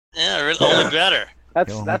Yeah, only better.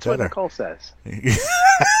 That's what Nicole says.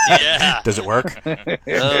 Yeah. Does it work? Oh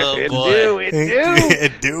It boy. do,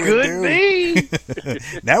 it do. Could be.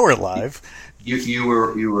 Now we're live. You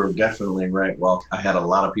were definitely right. Well, I had a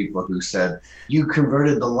lot of people who said you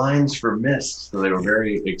converted the lines for Mist, so they were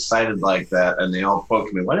very excited like that, and they all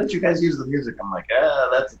poked me. Why didn't you guys use the music? I'm like,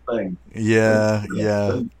 that's the thing. Yeah.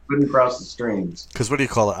 Couldn't cross the streams. Because what do you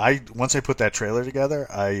call it? Once I put that trailer together,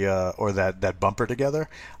 or that bumper together,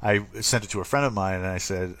 I sent it to a friend of mine, and I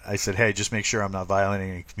said, hey, just make sure I'm not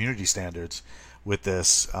violating any community standards with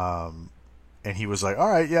this. And he was like, all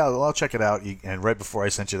right, yeah, well, I'll check it out. And right before I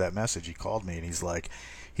sent you that message, he called me, and he's like,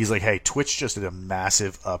 hey, Twitch just did a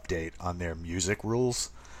massive update on their music rules.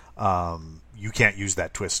 You can't use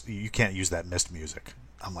that You can't use that Mist music.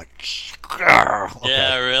 I'm like, okay.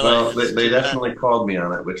 Yeah, really. Well, they definitely called me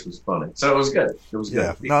on it, which was funny. So it was good. It was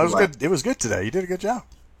good. Yeah, no, it was good. It was good today. You did a good job.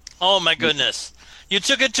 Oh my goodness. You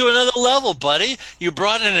took it to another level, buddy. You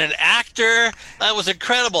brought in an actor. That was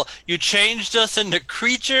incredible. You changed us into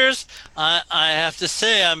creatures. I have to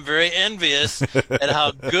say, I'm very envious at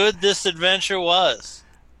how good this adventure was.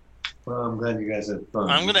 Well, I'm glad you guys had fun.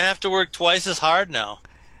 I'm going to have to work twice as hard now.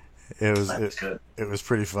 It was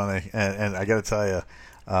pretty funny, and I got to tell you,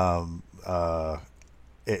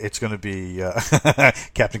 it's going to be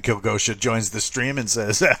Captain Kilgosha joins the stream and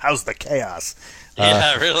says, "How's the chaos?"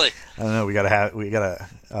 Yeah, really. I don't know. We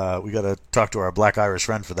gotta talk to our Black Irish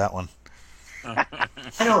friend for that one. I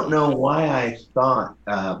don't know why I thought,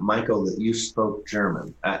 Michael, that you spoke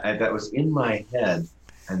German. That was in my head,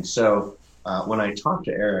 and so when I talked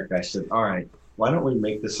to Eric, I said, "All right, why don't we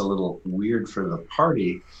make this a little weird for the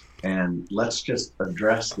party, and let's just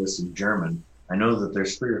address this in German." I know that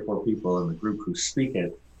there's 3 or 4 people in the group who speak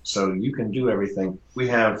it, so you can do everything. We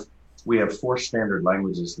have 4 standard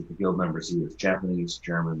languages that the guild members use: Japanese,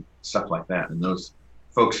 German, stuff like that. And those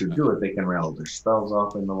folks who do it, they can rattle their spells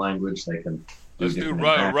off in the language. They can Let's do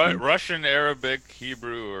Russian, Arabic,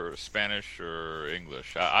 Hebrew, or Spanish, or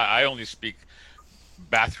English. I only speak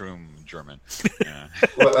bathroom German. Yeah.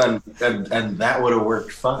 Well, and that would have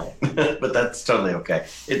worked fine, but that's totally okay.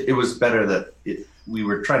 It was better that we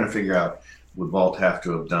were trying to figure out, would Vault have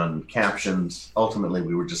to have done captions? Ultimately,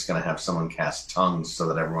 we were just going to have someone cast tongues so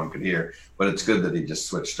that everyone could hear, but it's good that he just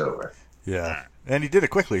switched over. Yeah, and he did it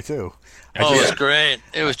quickly too. It was great.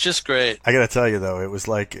 It was just great. I got to tell you though, it was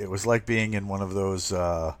like being in one of those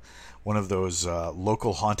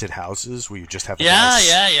local haunted houses where you just have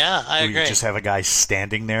I agree. You just have a guy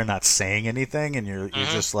standing there not saying anything, and you're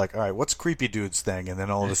just like, all right, what's creepy dude's thing? And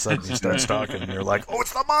then all of a sudden he starts talking, and you're like, oh,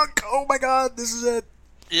 it's the monk! Oh my god, this is it!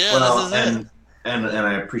 Yeah, well, this is it. And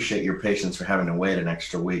I appreciate your patience for having to wait an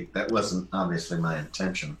extra week. That wasn't obviously my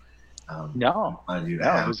intention. No, I wanted you to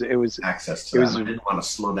have it was access to that. I didn't want to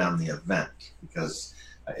slow down the event because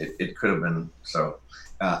it could have been so.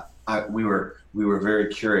 We were very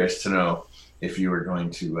curious to know if you were going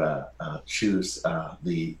to choose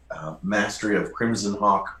the Mastery of Crimson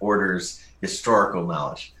Hawk Order's historical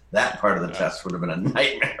knowledge. That part of the test would have been a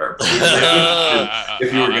nightmare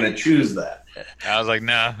if you were going to choose that. I was like,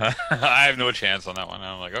 no, I have no chance on that one.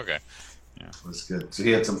 I'm like, okay. Yeah. It was good. So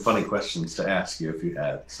he had some funny questions to ask you if you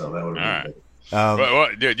had. So that would have been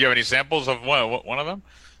good. Do you have any samples of one of them?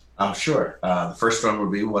 Sure. The first one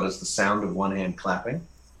would be, what is the sound of one hand clapping?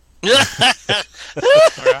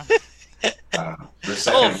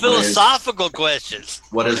 Philosophical questions.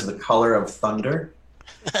 What is the color of thunder?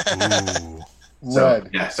 Ooh. So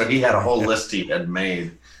he had a whole list he had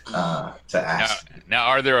made to ask. Now,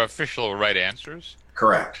 are there official right answers?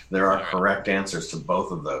 Correct. There are correct answers to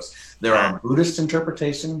both of those. There are Buddhist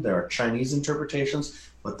interpretations, there are Chinese interpretations,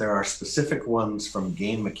 but there are specific ones from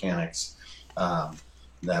game mechanics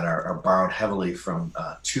that are borrowed heavily from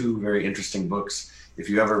 2 very interesting books. If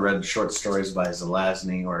you ever read short stories by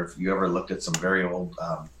Zelazny, or if you ever looked at some very old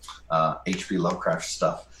H.P. Lovecraft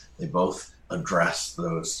stuff, they both address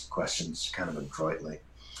those questions kind of adroitly.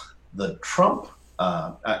 The Trump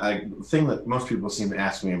thing that most people seem to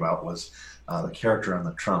ask me about was the character on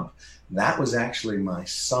the Trump. That was actually my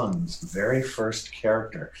son's very first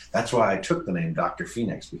character. That's why I took the name Dr.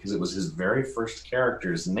 Phoenix, because it was his very first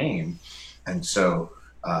character's name. And so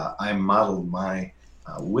I modeled my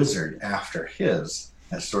wizard after his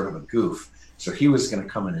as sort of a goof. So he was going to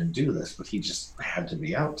come in and do this, but he just had to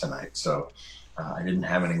be out tonight. So I didn't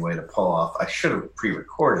have any way to pull off. I should have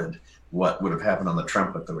pre-recorded what would have happened on the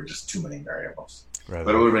Trump, but there were just too many variables. Right.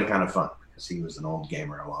 But it would have been kind of fun because he was an old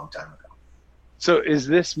gamer a long time ago. So is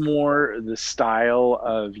this more the style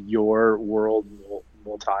of your World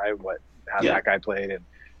Multi, how that guy played? And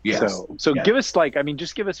yes. So give us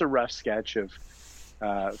just give us a rough sketch of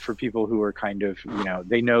for people who are kind of,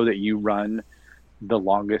 they know that you run the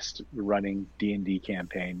longest running D&D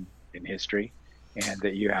campaign in history, and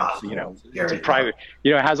that you have, it's a private,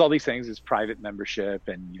 it has all these things. It's private membership,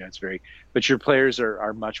 and it's but your players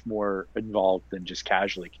are much more involved than just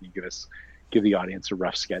casually. Can you give the audience a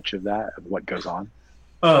rough sketch of that, of what goes on?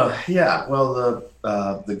 Yeah. Well,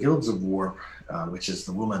 the Guilds of Warp, which is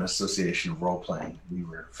the Women Association of Role Playing, we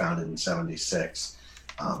were founded in '76.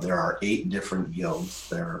 There are 8 different guilds.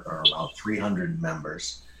 There are about 300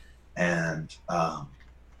 members, and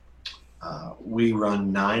we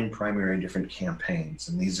run 9 primary different campaigns,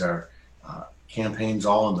 and these are campaigns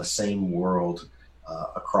all in the same world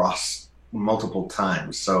across multiple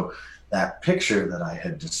times. So that picture that I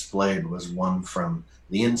had displayed was one from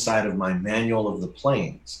the inside of my Manual of the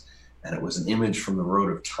Planes, and it was an image from the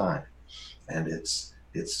Road of Time, and it's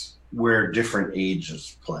where different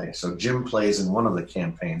ages play. So Jim plays in one of the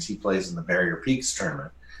campaigns. He plays in the Barrier Peaks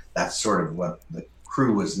tournament. That's sort of what the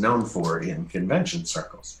crew was known for in convention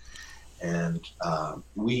circles. And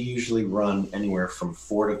we usually run anywhere from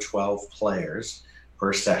 4 to 12 players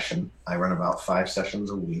per session. I run about 5 sessions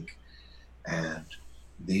a week. And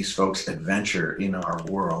these folks adventure in our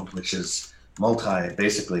world, which is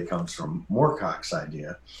basically comes from Moorcock's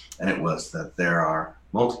idea. And it was that there are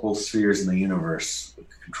multiple spheres in the universe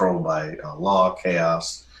controlled by law,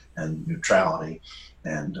 chaos, and neutrality.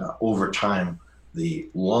 And over time, the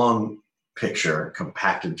long picture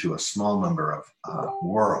compacted to a small number of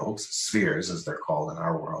worlds, spheres as they're called in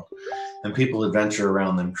our world, and people adventure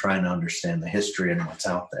around them trying to understand the history and what's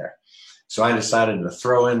out there. So I decided to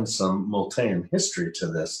throw in some Multean history to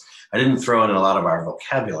this. I didn't throw in a lot of our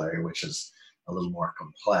vocabulary, which is a little more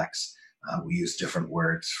complex. We use different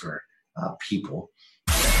words for people.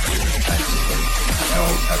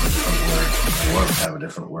 Elves have a different word, dwarves have a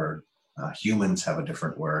different word, humans have a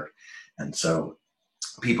different word, and so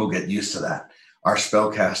people get used to that. Our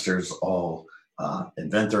spellcasters all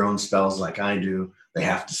invent their own spells like I do. They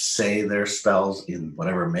have to say their spells in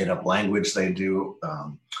whatever made-up language they do.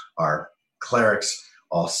 Our clerics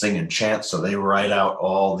all sing and chant, so they write out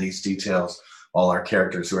all these details. All our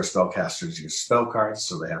characters who are spellcasters use spell cards,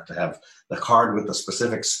 so they have to have the card with the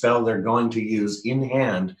specific spell they're going to use in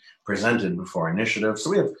hand presented before initiative.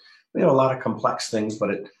 So we have a lot of complex things, but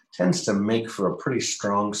it tends to make for a pretty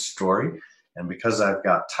strong story. And because I've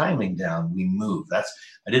got timing down, we move.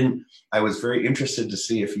 I was very interested to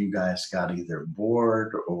see if you guys got either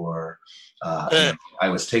bored or I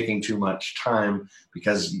was taking too much time,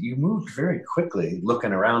 because you moved very quickly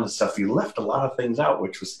looking around and stuff. You left a lot of things out,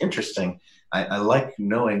 which was interesting. I like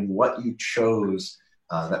knowing what you chose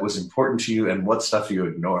that was important to you and what stuff you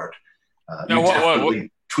ignored.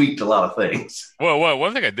 Definitely tweaked a lot of things. Well,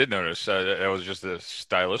 one thing I did notice that was just a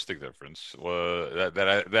stylistic difference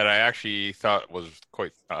that I actually thought was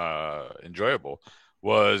quite enjoyable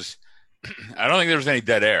was I don't think there was any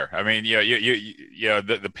dead air. I mean,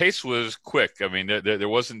 the pace was quick. I mean, there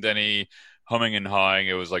wasn't any humming and hawing.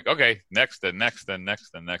 It was like, okay, next and next and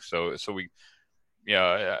next and next. So we.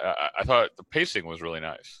 I thought the pacing was really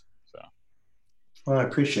nice. So, well, I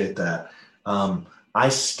appreciate that. I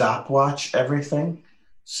stopwatch everything,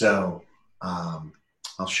 so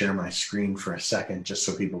I'll share my screen for a second just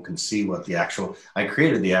so people can see what I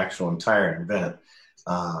created the actual entire event,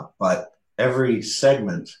 but every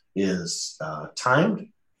segment is timed,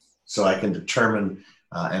 so I can determine.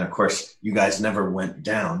 And of course, you guys never went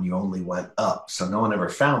down; you only went up, so no one ever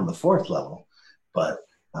found the 4th level, but.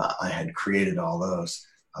 I had created all those.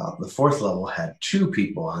 The 4th level had 2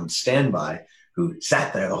 people on standby who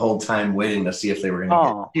sat there the whole time waiting to see if they were going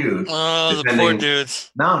to get queued. Oh, the poor dudes.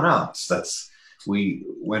 No.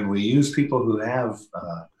 When we use people who have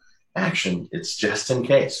action, it's just in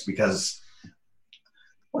case, because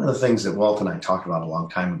one of the things that Walt and I talked about a long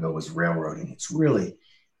time ago was railroading. It's really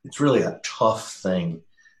a tough thing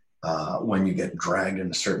when you get dragged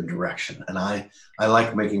in a certain direction. And I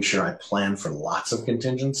like making sure I plan for lots of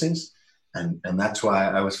contingencies. And that's why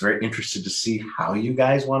I was very interested to see how you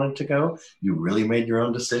guys wanted to go. You really made your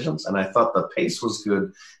own decisions. And I thought the pace was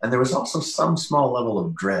good. And there was also some small level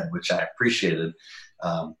of dread, which I appreciated.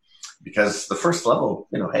 Because the 1st level,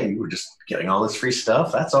 hey, you were just getting all this free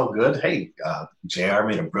stuff. That's all good. Hey, JR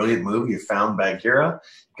made a brilliant move. You found Bagheera,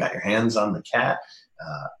 got your hands on the cat.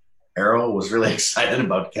 Errol was really excited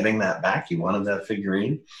about getting that back. He wanted that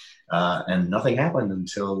figurine. And nothing happened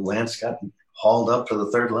until Lance got hauled up to the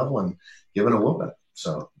 3rd level and given a whooping.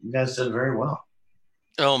 So you guys did very well.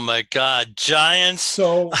 Oh my God, giants!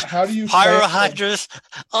 So how do you Pyrohydras,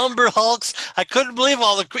 Umber Hulks? I couldn't believe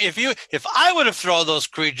all the if I would have thrown those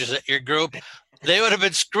creatures at your group, They would have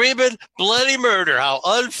been screaming bloody murder. How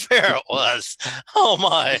unfair it was. Oh,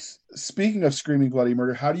 my. Speaking of screaming bloody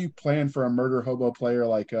murder, how do you plan for a murder hobo player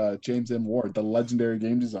like James M. Ward, the legendary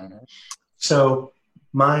game designer? So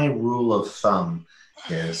my rule of thumb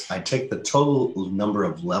is I take the total number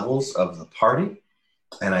of levels of the party,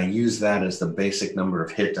 and I use that as the basic number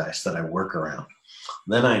of hit dice that I work around.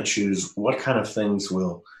 Then I choose what kind of things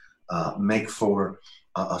will make for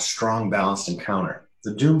a strong, balanced encounter.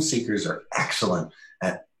 The Doom Seekers are excellent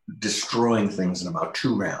at destroying things in about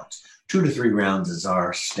 2 rounds. 2 to 3 rounds is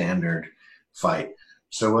our standard fight.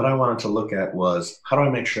 So what I wanted to look at was, how do I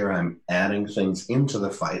make sure I'm adding things into the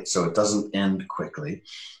fight so it doesn't end quickly?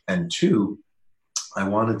 And 2, I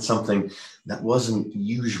wanted something that wasn't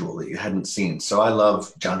usual, that you hadn't seen. So I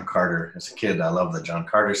love John Carter. As a kid, I love the John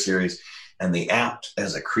Carter series. And the Apt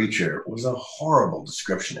as a creature was a horrible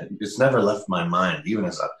description. It's never left my mind, even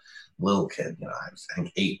as a little kid. You know, I was, I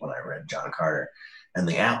think, 8 when I read John Carter. And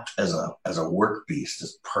the Apt as a work beast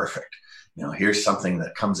is perfect. You know, here's something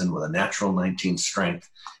that comes in with a natural 19 strength,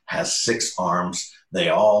 has 6 arms. They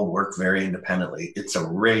all work very independently. It's a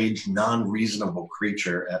rage, non-reasonable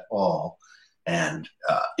creature at all. And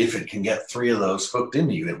if it can get 3 of those hooked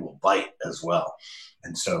into you, it will bite as well.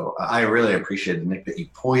 And so I really appreciated, Nick, that you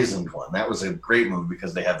poisoned one. That was a great move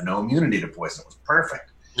because they have no immunity to poison. It was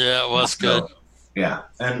perfect. Yeah, it was good. Yeah.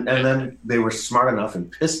 And then they were smart enough and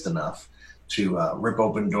pissed enough to rip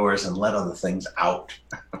open doors and let other things out.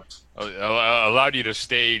 Allowed you to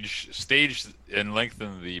stage and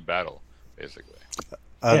lengthen the battle, basically.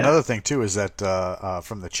 Another thing, too, is that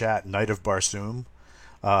from the chat, Knight of Barsoom,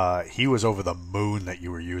 he was over the moon that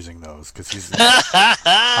you were using those, because he's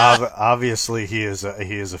obviously he is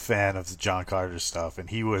a fan of John Carter's stuff, and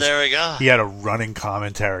he was. There we go. He had a running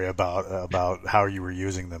commentary about how you were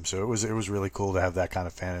using them, so it was really cool to have that kind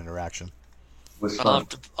of fan interaction. I'll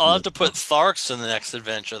have to put Tharks in the next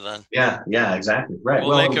adventure then. Yeah, exactly. Right.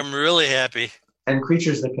 We'll make him really happy. And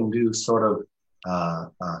creatures that can do sort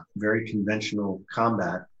of very conventional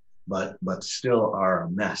combat, but still are a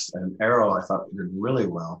mess. And Arrow, I thought, did really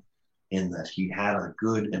well in that he had a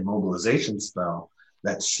good immobilization spell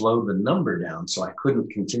that slowed the number down, so I couldn't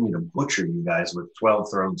continue to butcher you guys with 12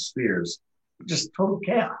 thrown spears. Just total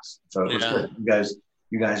chaos. So it was good.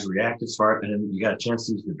 You guys reacted smart, and you got a chance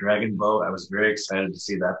to use the dragon bow. I was very excited to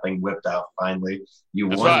see that thing whipped out finally. You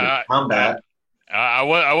won the combat. I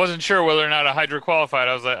wasn't sure whether or not a Hydra qualified.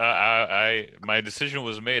 I was like, my decision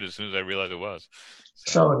was made as soon as I realized it was.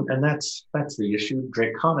 So and that's the issue.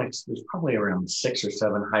 Draconics, there's probably around 6 or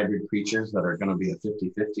 7 hybrid creatures that are going to be a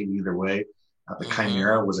 50-50 either way. The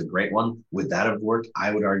Chimera was a great one. Would that have worked?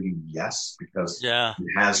 I would argue yes, because it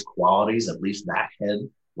has qualities, at least that head,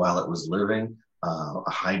 while it was living. A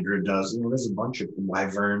Hydra does. You know, there's a bunch of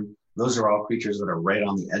Wyvern. Those are all creatures that are right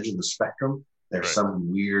on the edge of the spectrum. There's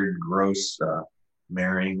some weird, gross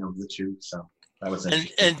marrying of the two. So that was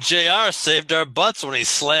interesting. And JR saved our butts when he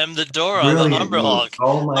slammed the door on the Umberhulk.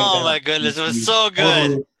 Oh my goodness, it was so good.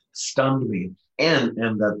 Totally stunned me. And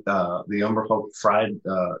that the Umberhulk fried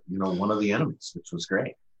one of the enemies, which was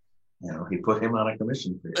great. You know, he put him on a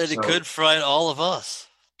commission for it. And he could fry all of us.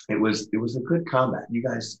 It was a good combat. You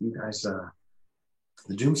guys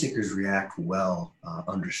the Doomseekers react well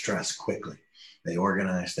under stress quickly. They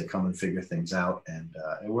organize, they come and figure things out, and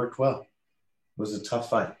it worked well. It was a tough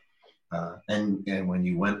fight. And when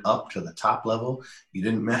you went up to the top level, you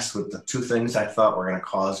didn't mess with the 2 things I thought were going to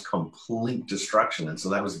cause complete destruction. And so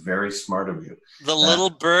that was very smart of you. The little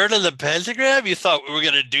bird and the pentagram? You thought we were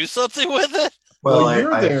going to do something with it? Well, I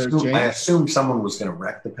assumed someone was going to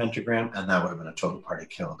wreck the pentagram, and that would have been a total party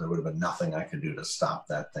kill. There would have been nothing I could do to stop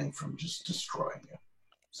that thing from just destroying you.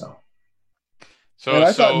 So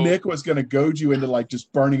I thought Nick was going to goad you into like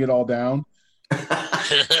just burning it all down.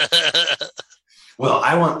 Well,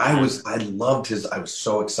 I loved his. I was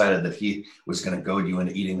so excited that he was going to goad you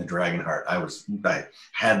into eating the dragon heart. I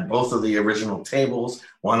had both of the original tables.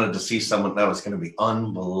 Wanted to see someone that was going to be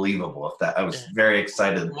unbelievable. I was very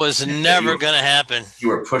excited. Was never going to happen. You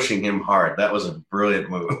were pushing him hard. That was a brilliant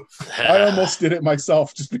move. I almost did it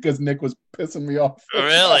myself just because Nick was pissing me off.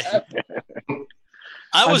 Really?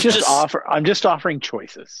 I'm just offering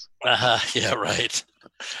choices. Yeah, right.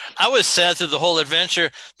 I was sad through the whole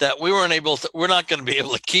adventure that we're not going to be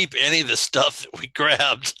able to keep any of the stuff that we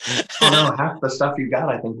grabbed. Half the stuff you got,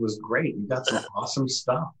 I think, was great. You got some awesome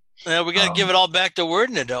stuff. Yeah, we got to give it all back to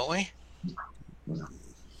Wordna, don't we?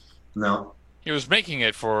 No. He was making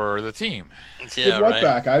it for the team. Yeah, right.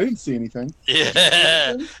 Back? I didn't see anything.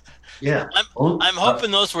 Yeah. Yeah. I'm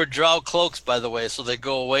hoping those were drow cloaks, by the way, so they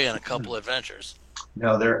go away in a couple adventures.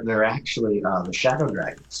 No, they're actually the Shadow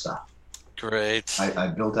Dragon stuff. Great. I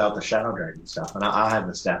built out the Shadow Dragon stuff, and I'll have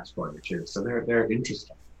the stats for you too. So they're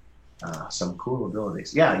interesting. Some cool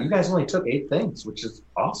abilities. Yeah, you guys only took 8 things, which is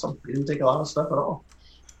awesome. You didn't take a lot of stuff at all.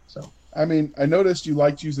 So I mean, I noticed you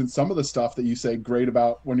liked using some of the stuff that you say great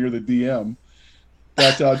about when you're the DM.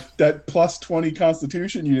 That plus 20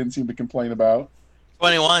 Constitution you didn't seem to complain about.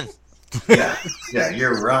 21. yeah,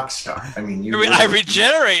 you're a rock star. I mean, I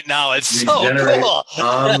regenerate now. It's so cool.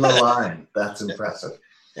 On the line. That's impressive.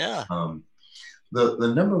 Yeah.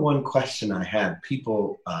 The number one question I had,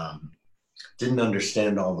 people didn't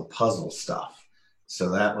understand all the puzzle stuff, so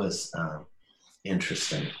that was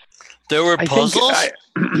interesting. There were puzzles?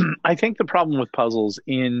 I think the problem with puzzles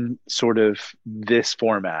in sort of this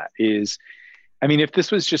format is, I mean, if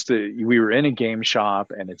this was just we were in a game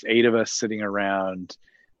shop and it's 8 of us sitting around,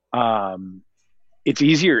 it's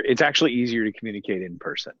easier. It's actually easier to communicate in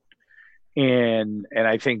person. And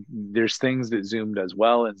I think there's things that Zoom does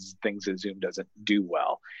well and things that Zoom doesn't do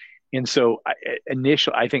well. And so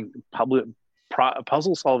I think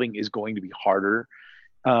puzzle solving is going to be harder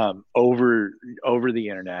over the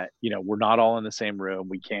internet. You know, we're not all in the same room.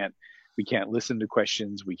 We can't listen to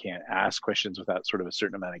questions. We can't ask questions without sort of a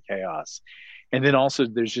certain amount of chaos. And then also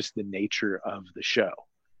there's just the nature of the show.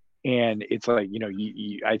 And it's like, you know,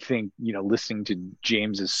 I think, you know, listening to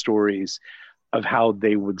James's stories of how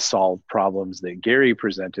they would solve problems that Gary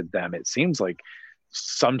presented them, it seems like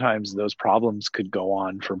sometimes those problems could go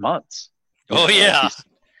on for months. Oh, yeah.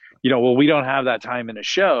 You know, well, we don't have that time in a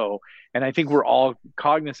show. And I think we're all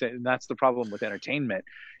cognizant, and that's the problem with entertainment.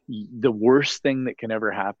 The worst thing that can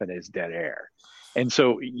ever happen is dead air. And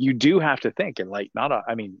so you do have to think, and like,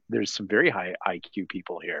 I mean, there's some very high IQ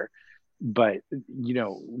people here, but, you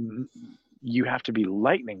know, you have to be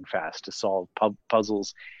lightning fast to solve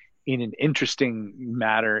puzzles in an interesting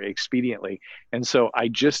manner expediently. And so I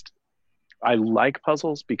like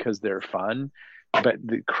puzzles because they're fun, but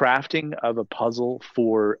the crafting of a puzzle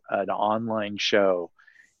for an online show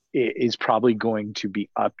is probably going to be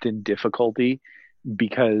upped in difficulty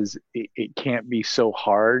because it can't be so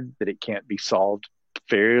hard that it can't be solved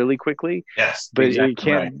fairly quickly. Yes, but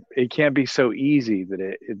exactly it can't be so easy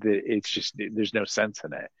that it's just, there's no sense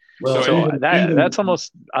in it. Well, so that's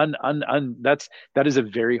almost that is a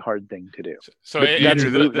very hard thing to do. So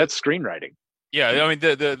that's screenwriting. Yeah, I mean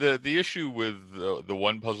the issue with the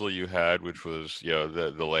one puzzle you had, which was, you know,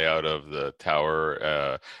 the layout of the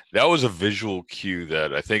tower, that was a visual cue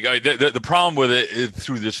that I think the problem with it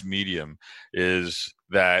through this medium is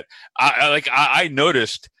that I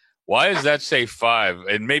noticed, why does that say 5?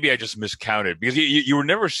 And maybe I just miscounted, because you were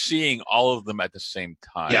never seeing all of them at the same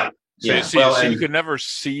time. Yeah. So you could never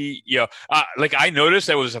see, you know, like I noticed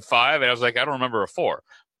that was a 5 and I was like, I don't remember a 4.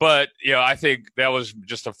 But, you know, I think that was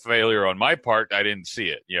just a failure on my part. I didn't see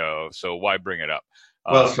it, you know, so why bring it up?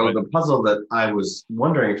 The puzzle that I was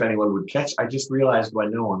wondering if anyone would catch, I just realized why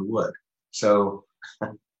no one would. So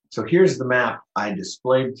here's the map I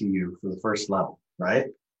displayed to you for the first level, right?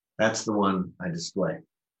 That's the one I displayed.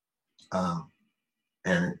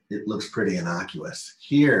 And it looks pretty innocuous.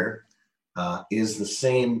 Here is the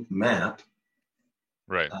same map,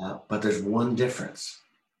 right? But there's one difference.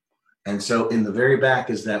 And so in the very back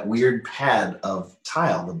is that weird pad of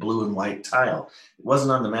tile, the blue and white tile. It wasn't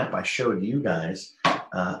on the map I showed you guys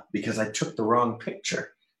because I took the wrong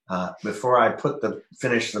picture. Before I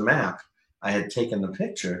finished the map, I had taken the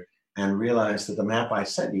picture and realized that the map I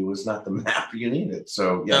sent you was not the map you needed.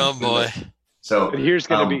 So yeah. Oh boy. So but here's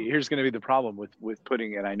gonna be the problem with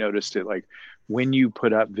putting it. I noticed it, like when you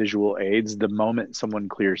put up visual aids, the moment someone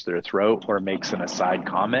clears their throat or makes an aside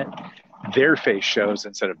comment, their face shows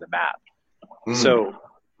instead of the map. So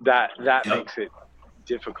that makes it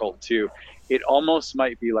difficult too. It almost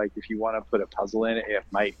might be like, if you want to put a puzzle in it, it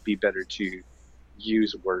might be better to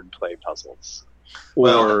use wordplay puzzles,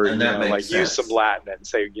 or use some Latin and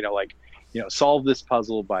say, solve this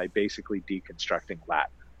puzzle by basically deconstructing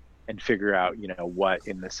Latin and figure out, what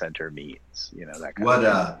in the center means, that kind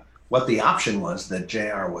of thing. What the option was that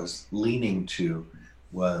JR was leaning to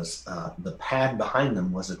was the pad behind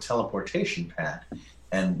them was a teleportation pad.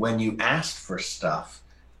 And when you asked for stuff,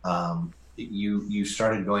 you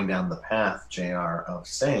started going down the path, JR, of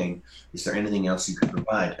saying, is there anything else you could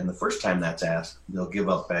provide? And the first time that's asked, they'll give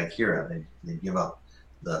up Bagheera. They give up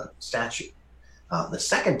the statue. The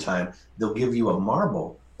second time, they'll give you a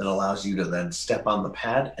marble that allows you to then step on the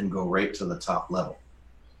pad and go right to the top level.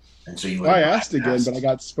 And so I asked again, but I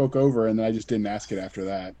got spoke over, and then I just didn't ask it after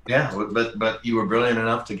that. Yeah, but you were brilliant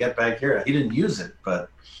enough to get Bagheera. He didn't use it, but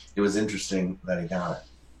it was interesting that he got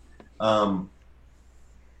it.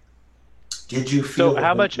 Did you feel? So,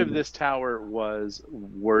 how much of this tower was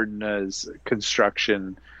Werdna's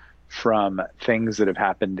construction from things that have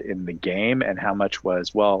happened in the game and how much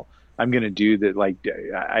was, well, I'm going to do that. Like,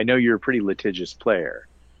 I know you're a pretty litigious player,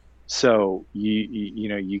 so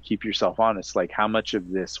you keep yourself honest. Like, how much of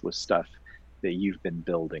this was stuff that you've been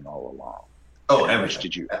building all along? Oh, how everything. much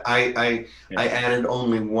did you? I added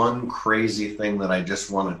only one crazy thing that I just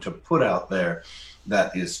wanted to put out there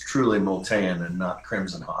that is truly Moltean and not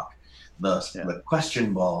Crimson Hawk. The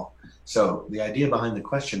question ball. So the idea behind the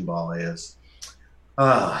question ball is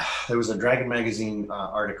there was a Dragon Magazine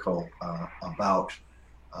article about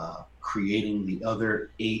creating the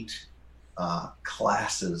other 8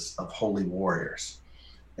 classes of holy warriors.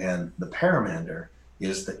 And the Paramander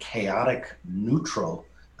is the chaotic neutral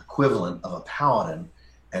equivalent of a paladin,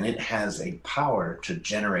 and it has a power to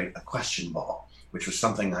generate a question ball, which was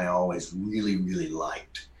something I always really, really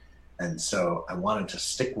liked. And so I wanted to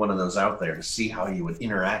stick one of those out there to see how you would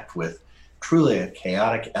interact with truly a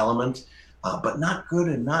chaotic element, but not good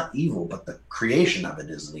and not evil, but the creation of it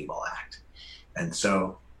is an evil act. And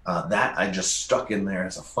so that I just stuck in there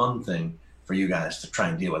as a fun thing for you guys to try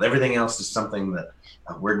and deal with. Everything else is something that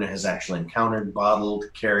Werdna has actually encountered, bottled,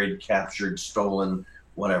 carried, captured, stolen,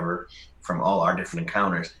 whatever, from all our different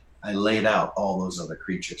encounters. I laid out all those other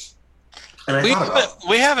creatures. And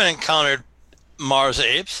we haven't encountered Mars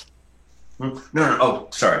apes. No. Oh,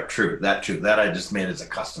 sorry. True. That too. That I just made as a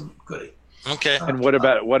custom goodie. Okay. And what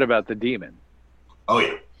about the demon? Oh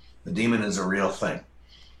yeah, the demon is a real thing.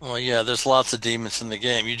 Well, yeah. There's lots of demons in the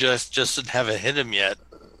game. You just haven't hit him yet.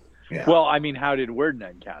 Yeah. Well, I mean, how did Werdna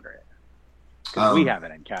encounter it? Because we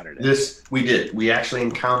haven't encountered it. We did. We actually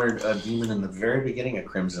encountered a demon in the very beginning of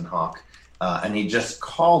Crimson Hawk, and he just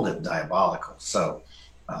called it diabolical. So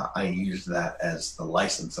I used that as the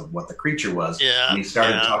license of what the creature was. Yeah. And he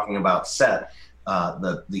started talking about Set.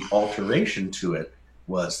 The alteration to it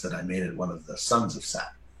was that I made it one of the sons of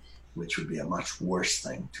Set, which would be a much worse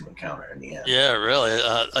thing to encounter in the end. Yeah, really.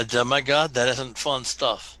 A demigod? That isn't fun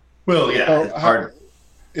stuff. Well, yeah, it's hard.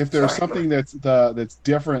 If there's something that's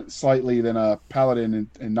different slightly than a paladin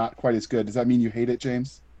and not quite as good, does that mean you hate it,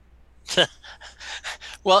 James?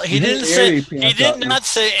 Well, he did not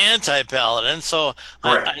say anti-paladin, so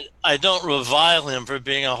I don't revile him for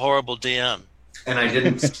being a horrible DM. And I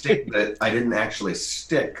didn't actually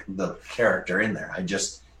stick the character in there. I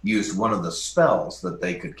just used one of the spells that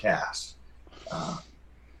they could cast.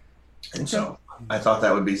 And so I thought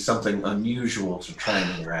that would be something unusual to try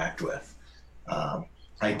and interact with.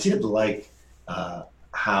 I did like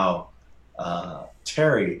how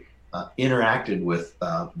Terry interacted with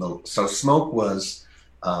so Smoke was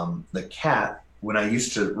the cat. When I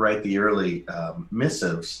used to write the early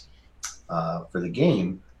missives for the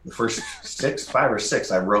game, the first 5 or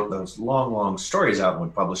 6, I wrote those long stories out and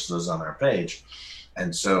would publish those on our page.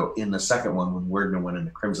 And so in the second one, when Werdna went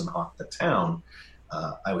into Crimson Hawk, the town,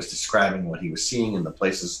 I was describing what he was seeing in the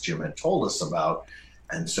places Jim had told us about.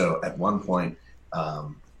 And so at one point,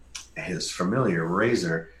 his familiar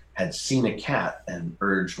Razor had seen a cat and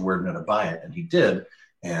urged Werdna to buy it, and he did.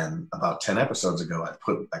 And about 10 episodes ago,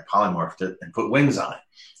 I polymorphed it and put wings on it.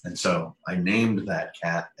 And so I named that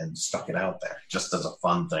cat and stuck it out there just as a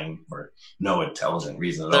fun thing for no intelligent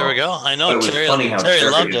reason at all. There we go. I know. But it was funny how Terry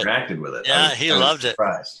interacted with it. Yeah, he loved it.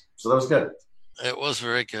 So that was good. It was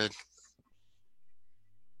very good.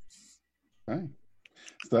 All right.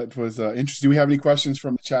 So that was interesting. Do we have any questions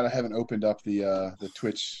from the chat? I haven't opened up the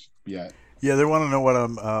Twitch yet. Yeah, they want to know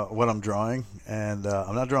what I'm drawing, and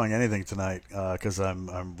I'm not drawing anything tonight because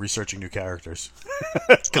I'm researching new characters.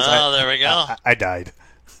 There we go. I died.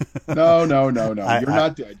 No. You're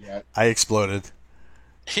not dead yet. I exploded.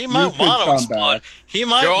 He might want to explode. He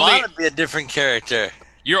might want to be a different character.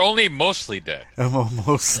 You're only mostly dead. I'm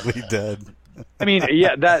mostly dead. I mean,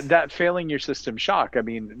 yeah, that failing your system shock. I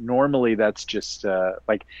mean, normally that's just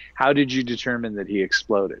like, how did you determine that he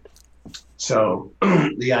exploded? So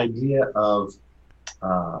the idea of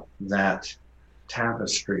that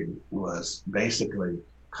tapestry was basically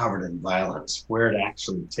covered in violence. Where it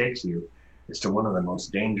actually takes you is to one of the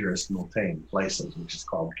most dangerous Moltean places, which is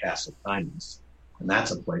called Castle Kindness. And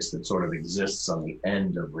that's a place that sort of exists on the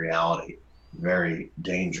end of reality, very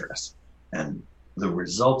dangerous. And the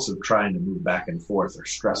results of trying to move back and forth are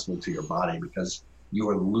stressful to your body because you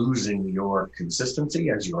are losing your consistency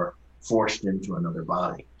as you're forced into another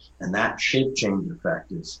body. And that shape change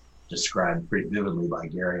effect is described pretty vividly by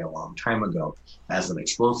Gary a long time ago as an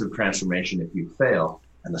explosive transformation if you fail.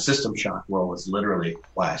 And the system shock roll was literally,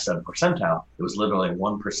 why I said percentile, it was literally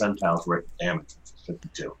 1 percentile's worth of damage, which is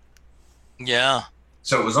 52. Yeah.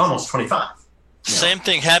 So it was almost 25. Same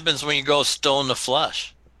thing happens when you go stone to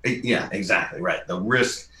flesh. Yeah, exactly right. The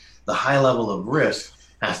high level of risk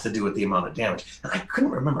has to do with the amount of damage. And I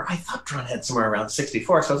couldn't remember. I thought Drun had somewhere around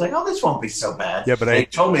 64, so I was like, oh, this won't be so bad. Yeah, but he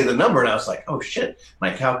told me the number, and I was like, oh, shit.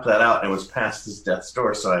 And I calculated that out, and it was past his death's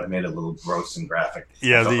door, so I made a little gross and graphic.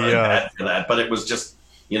 Yeah, really bad for that, but it was just,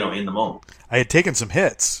 in the moment. I had taken some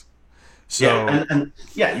hits. So yeah, and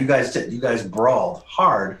you guys did. You guys brawled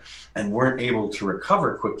hard and weren't able to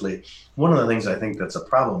recover quickly. One of the things I think that's a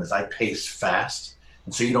problem is I pace fast,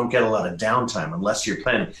 and so you don't get a lot of downtime unless you're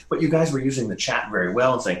planning. But you guys were using the chat very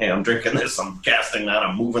well and saying, hey, I'm drinking this, I'm casting that,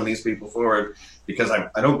 I'm moving these people forward, because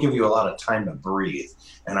I don't give you a lot of time to breathe.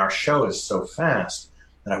 And our show is so fast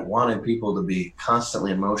that I wanted people to be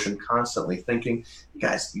constantly in motion, constantly thinking. You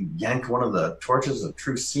guys, you yanked one of the torches of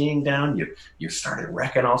true seeing down. You started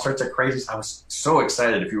wrecking all sorts of crazies. I was so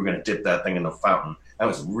excited if you were going to dip that thing in the fountain. I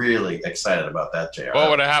was really excited about that, JR.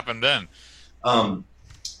 What would have happened then?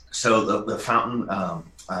 So the fountain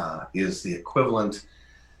is the equivalent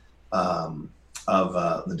of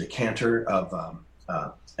the decanter of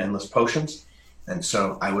endless potions. And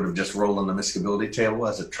so I would have just rolled on the miscibility table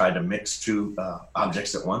as it tried to mix two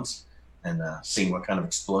objects at once and seen what kind of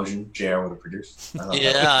explosion JR would have produced.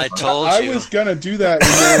 I told you. I was going to do that,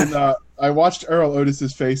 and then I watched Earl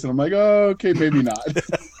Otis's face, and I'm like, oh, okay, maybe not.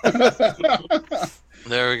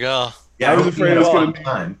 There we go. Yeah, I was afraid it was going to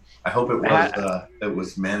time. I hope it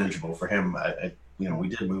was manageable for him. We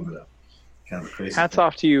did move it up. Kind of crazy. Hats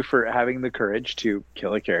off to you for having the courage to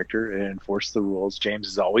kill a character and enforce the rules. James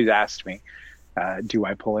has always asked me, do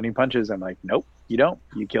I pull any punches? I'm like, nope, you don't.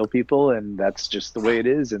 You kill people, and that's just the way it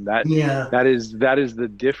is. And that is the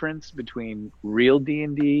difference between real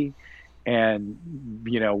D&D and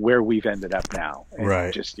where we've ended up now, and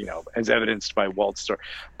right? Just as evidenced by Walt's story.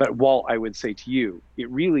 But Walt, I would say to you, it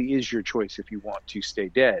really is your choice if you want to stay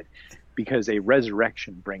dead, because a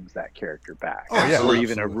resurrection brings that character back, or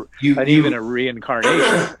even even a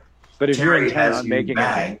reincarnation. But if you're intent on making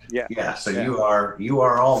it, so you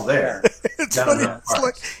are all there. It's funny.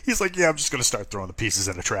 He's like, I'm just going to start throwing the pieces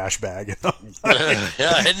in a trash bag. Yeah,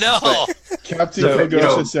 I know. Captain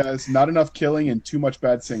Kogosha says, not enough killing and too much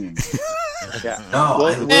bad singing. Yeah.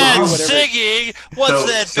 No, bad singing.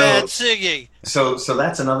 What's bad singing? So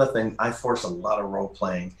that's another thing. I force a lot of role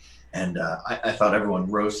playing, and I thought everyone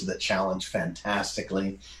rose to the challenge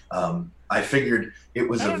fantastically. I figured it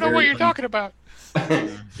was. I don't know what you're talking about. A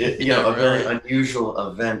very unusual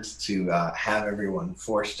event to have everyone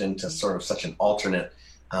forced into sort of such an alternate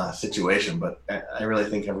situation, but I really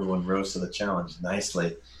think everyone rose to the challenge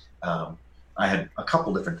nicely. I had a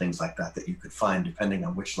couple different things like that you could find depending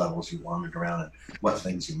on which levels you wandered around and what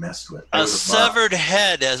things you messed with. A severed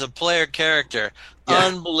head as a player character. Yeah.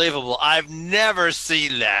 Unbelievable. I've never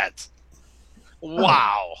seen that.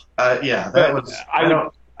 Wow. That was...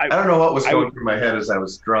 I don't know what was going through my head as I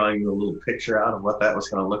was drawing the little picture out of what that was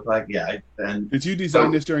going to look like. Yeah. Did you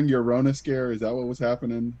design this during your Rona scare? Is that what was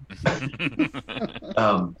happening?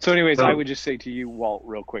 So anyways, I would just say to you, Walt,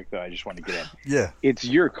 real quick, though, I just want to get in. Yeah. It's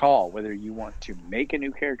your call whether you want to make a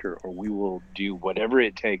new character, or we will do whatever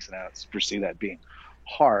it takes, and I foresee that being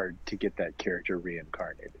hard, to get that character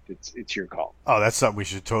reincarnated. It's your call. Oh, that's something we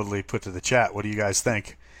should totally put to the chat. What do you guys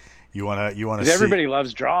think? You want to see... Everybody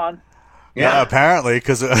loves Drawn. Yeah, apparently,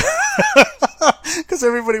 because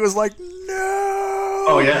everybody was like, no.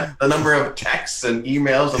 Oh, yeah. The number of texts and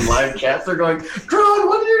emails and live chats are going, Drawn,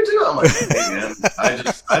 what do you do? I'm like, hey, man,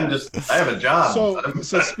 I have a job.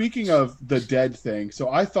 So speaking of the dead thing, so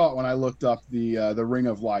I thought when I looked up the Ring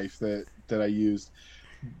of Life that I used,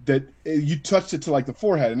 that you touched it to like the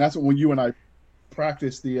forehead, and that's when you and I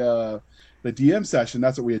practiced the DM session,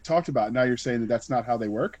 that's what we had talked about. Now you're saying that that's not how they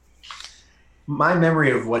work? My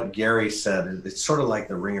memory of what Gary said is it's sort of like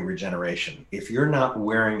the Ring of Regeneration. If you're not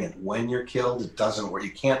wearing it when you're killed, it doesn't work.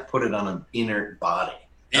 You can't put it on an inert body.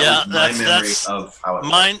 That's my memory of how it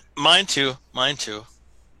works. Mine too.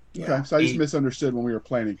 Yeah. Okay, so I just misunderstood when we were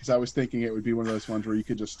planning, because I was thinking it would be one of those ones where you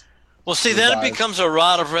could just... Well, see, then it becomes a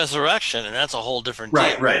rod of resurrection, and that's a whole different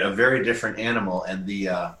deal. Right, a very different animal, and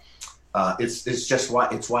it's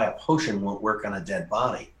why a potion won't work on a dead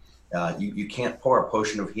body. You can't pour a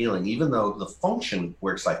potion of healing, even though the function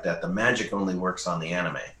works like that. The magic only works on the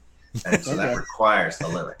anime, and so that requires the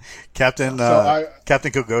living. Captain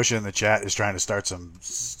Kogosha in the chat is trying to start some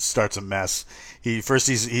mess.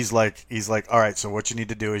 He's like, all right. So what you need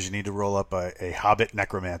to do is you need to roll up a Hobbit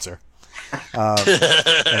necromancer.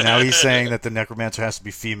 And now he's saying that the necromancer has to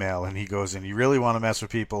be female, and he goes in. You really want to mess with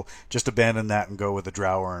people? Just abandon that and go with a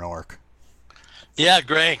drow or an orc. Yeah,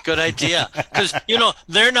 great. Good idea. Because,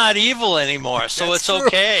 they're not evil anymore, so it's true.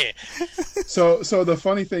 okay. So the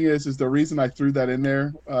funny thing is the reason I threw that in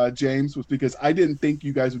there, James, was because I didn't think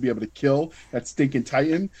you guys would be able to kill that stinking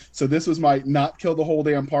Titan. So this was my not kill the whole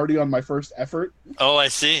damn party on my first effort. Oh, I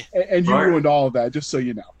see. And you ruined all of that, just so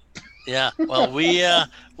you know. Yeah. Well,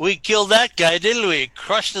 we killed that guy, didn't we?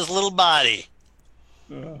 Crushed his little body.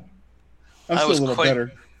 I'm I still was a little quite-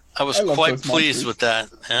 better. I was love quite those pleased monsters. with that.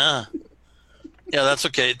 Yeah. Yeah, that's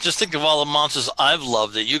okay. Just think of all the monsters I've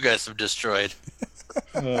loved that you guys have destroyed.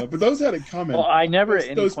 But those had it coming. Well, I never at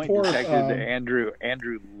any Those point poor, detected that Andrew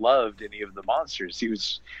loved any of the monsters. He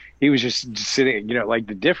was just sitting. Like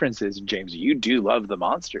the difference is, James, you do love the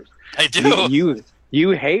monsters. I do.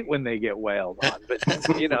 You hate when they get wailed on, but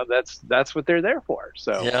that's what they're there for.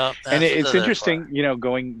 So Yeah. and that's it's what they're interesting,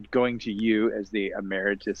 going to you as the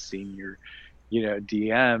emeritus senior,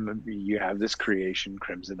 DM. You have this creation,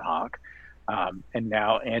 Crimson Hawk, and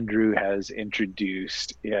now Andrew has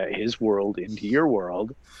introduced his world into your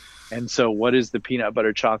world. And so, what is the peanut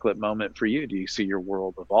butter chocolate moment for you? Do you see your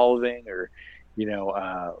world evolving, or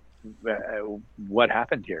what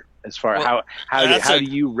happened here? As far Well, how do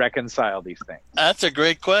you reconcile these things? That's a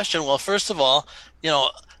great question. Well, first of all,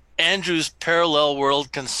 Andrew's parallel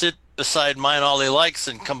world can sit beside mine all he likes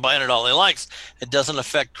and combine it all he likes. It doesn't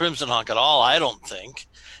affect Crimson Hawk at all, I don't think.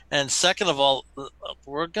 And second of all,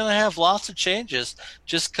 we're going to have lots of changes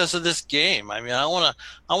just because of this game. I mean, I want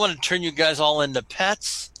to turn you guys all into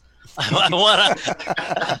pets. I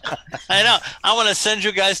want to send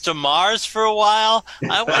you guys to Mars for a while.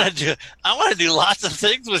 I want to do lots of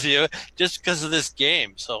things with you just because of this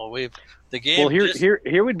game. So the game. Well,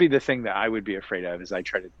 here would be the thing that I would be afraid of, is I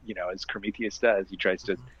try to, as Prometheus does, he tries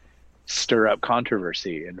to stir up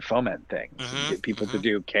controversy and foment things, and get people to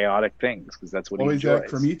do chaotic things, because that's what he Is enjoys. that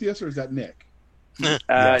Prometheus or is that Nick?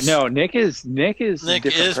 Yes. No, Nick is Nick a different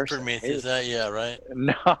is person. Prometheus. Yeah, right.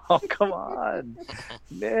 No, come on,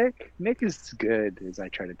 Nick is good, as I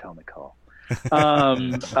try to tell Nicole.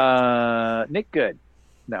 Nick good.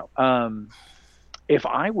 No, if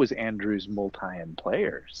I was Andrew's multi-end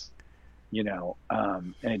players,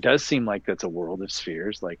 and it does seem like that's a world of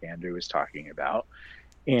spheres, like Andrew was talking about,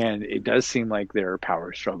 and it does seem like there are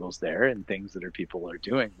power struggles there and things that people are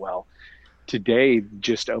doing. Well, today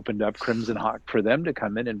just opened up Crimson Hawk for them to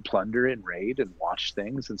come in and plunder and raid and watch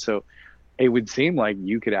things. And so it would seem like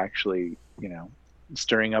you could actually,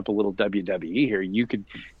 stirring up a little WWE here, you could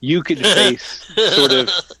face sort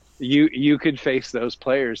of, you could face those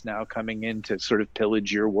players now coming in to sort of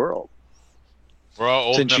pillage your world. We're all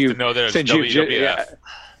old enough to know there's WWF.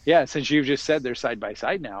 Yeah, since you've just said they're side by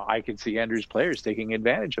side now, I can see Andrew's players taking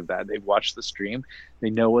advantage of that. They've watched the stream. They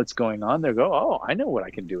know what's going on. They go, oh, I know what I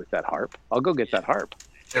can do with that harp. I'll go get that harp.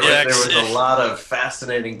 There was a lot of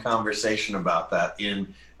fascinating conversation about that.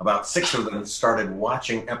 About 6 of them started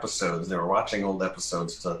watching episodes. They were watching old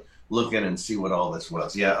episodes to look in and see what all this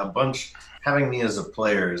was. Yeah, a bunch. Having me as a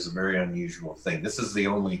player is a very unusual thing. This is the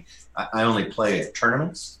only – I only play at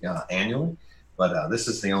tournaments annually, but this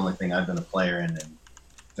is the only thing I've been a player in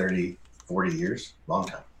 30, 40 years. Long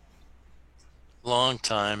time.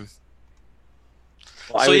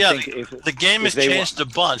 Well, So yeah, the game has changed a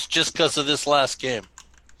bunch just because of this last game.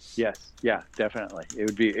 Yes, yeah, definitely.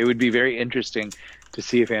 It would be very interesting to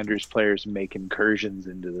see if Andrew's players make incursions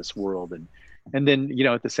into this world, and then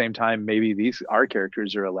at the same time, maybe our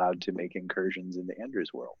characters are allowed to make incursions into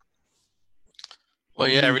Andrew's world. Well,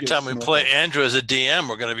 yeah, every time we play Andrew as a DM,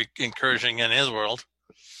 we're going to be encouraging in his world.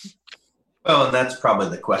 Well, and that's probably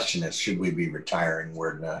the question: is should we be retiring?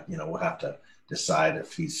 We'll have to decide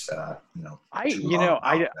if he's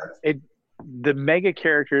the mega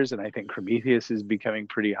characters, and I think Prometheus is becoming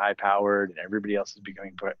pretty high powered, and everybody else is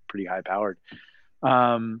becoming pretty high powered.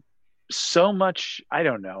 So much, I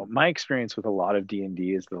don't know. My experience with a lot of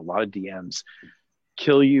D&D is that a lot of DMs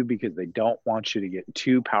kill you because they don't want you to get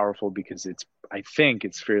too powerful, because I think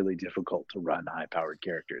it's fairly difficult to run high powered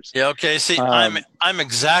characters. Yeah. Okay. See, I'm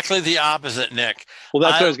exactly the opposite, Nick. Well,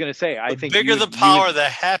 that's what I was going to say. I think the bigger the power, the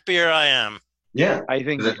happier I am. Yeah. I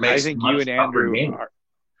think you and Andrew are.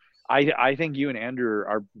 I think you and Andrew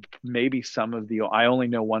are maybe some of the. I only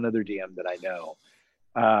know one other DM that I know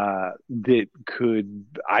that could.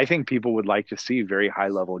 I think people would like to see very high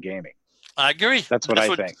level gaming. I agree. That's what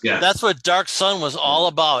I think. Yeah. That's what Dark Sun was all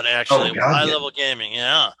about, actually. High level gaming.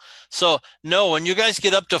 Yeah. So no, when you guys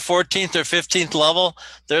get up to 14th or 15th level,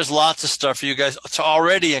 there's lots of stuff for you guys to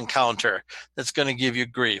already encounter that's going to give you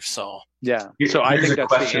grief. So yeah. So I think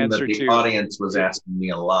that's the answer that the audience was asking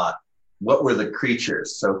me a lot. What were the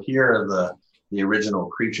creatures? So here are the original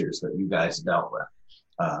creatures that you guys dealt with.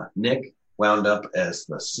 Nick wound up as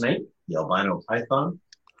the snake, the albino python.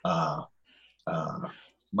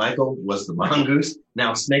 Michael was the mongoose.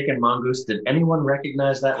 Now, snake and mongoose, did anyone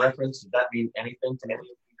recognize that reference? Did that mean anything to any of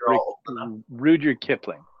you? You're all old enough. Rudyard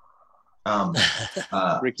Kipling.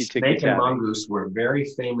 Ricky Snake and mongoose were very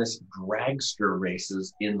famous dragster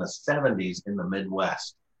races in the 70s in the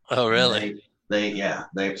Midwest. Oh, really?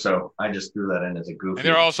 So I just threw that in as a goofy. And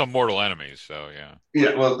they're also mortal enemies, so yeah.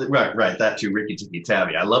 Yeah, well, right, that too, Ricky Tikki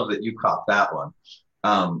Tavi. I love that you caught that one.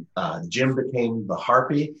 Jim became the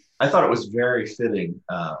harpy. I thought it was very fitting,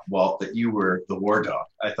 Walt, that you were the war dog.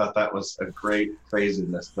 I thought that was a great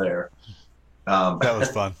craziness there. That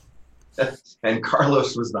was fun. And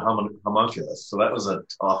Carlos was the homunculus, so that was a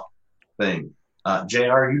tough thing.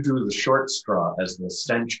 JR, you drew the short straw as the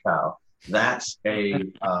stench cow. That's a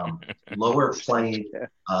lower plane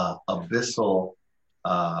abyssal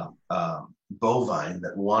bovine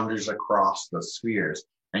that wanders across the spheres.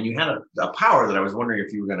 And you had a power that I was wondering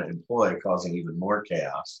if you were going to employ, causing even more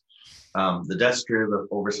chaos. The Death Spear, the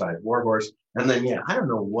oversized warhorse. And then, I don't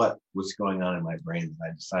know what was going on in my brain that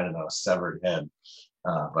I decided on a severed head.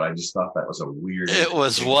 But I just thought that was a weird. It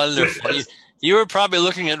was wonderful. You were probably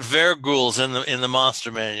looking at Verghouls in the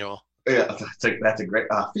monster manual. Yeah, that's a great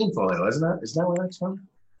Fiend Folio, isn't it? Is that what that's from?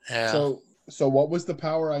 Yeah. So what was the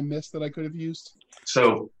power I missed that I could have used?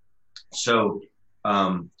 So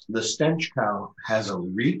the stench cow has a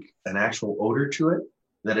reek, an actual odor to it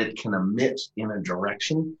that it can emit in a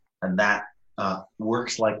direction, and that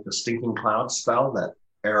works like the stinking cloud spell that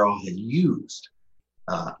Arrow had used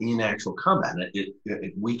in actual combat. And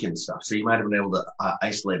it weakens stuff. So you might have been able to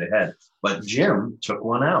isolate a head, but Jim took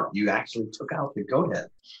one out. You actually took out the goat head.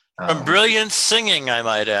 From brilliant singing, I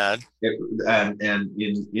might add. And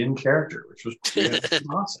in character, which was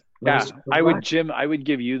awesome. Yeah, I would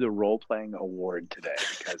give you the role playing award today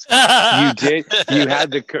because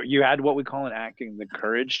you had what we call in acting the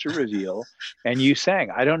courage to reveal, and you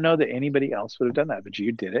sang. I don't know that anybody else would have done that, but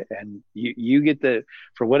you did it, and you get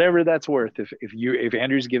for whatever that's worth. If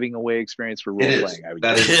Andrew's giving away experience for role playing, I would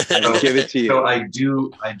give it to you. So I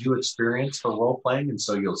do experience for role playing, and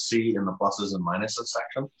so you'll see in the pluses and minuses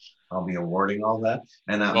section. I'll be awarding all that.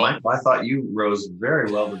 And Michael, I thought you rose very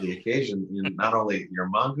well to the occasion in not only your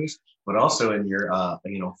mongoose, but also in your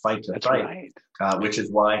fight to fight, right. Which is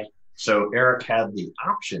why. So Eric had the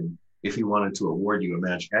option if he wanted to award you a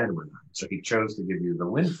magic item or not. So he chose to give you the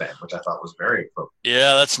Wind Fan, which I thought was very appropriate.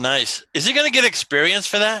 Yeah, that's nice. Is he going to get experience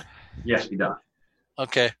for that? Yes, he does.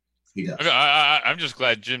 Okay. He does. I'm just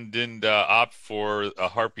glad Jim didn't opt for a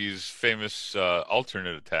Harpy's famous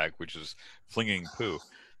alternate attack, which is flinging poo.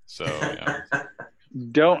 So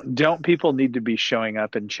don't people need to be showing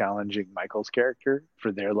up and challenging Michael's character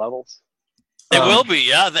for their levels? They will be,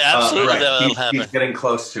 yeah, absolutely. Right. That'll happen. He's getting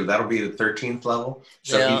close to. That'll be the 13th level.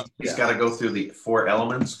 So he's got to go through the 4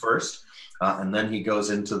 elements first, and then he goes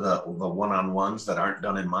into the one-on-ones that aren't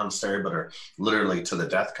done in monastery but are literally to the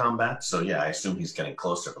death combat. So I assume he's getting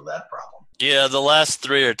closer to that problem. Yeah, the last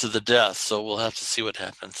 3 are to the death, so we'll have to see what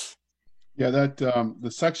happens. Yeah, that the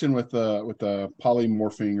section with the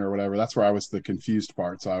polymorphing or whatever, that's where I was the confused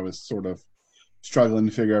part. So I was sort of struggling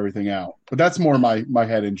to figure everything out. But that's more my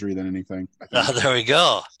head injury than anything, I think. There we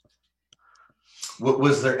go.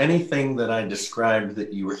 Was there anything that I described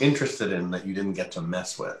that you were interested in that you didn't get to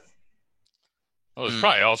mess with? Well, there's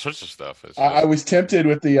probably all sorts of stuff. I was tempted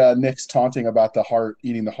with the Nick's taunting about the heart,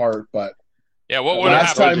 eating the heart, but what would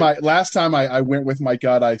happen? Last time I went with my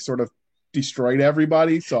gut, I sort of destroyed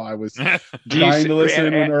everybody, so I was trying to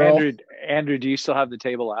listen when Earl. Andrew, do you still have the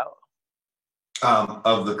table out?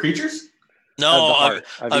 Of the creatures? No,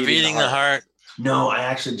 of eating the heart. No, I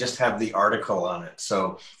actually just have the article on it.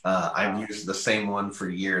 So I've used the same one for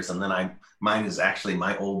years, and then mine is actually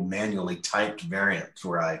my old manually typed variant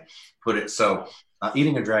where I put it. So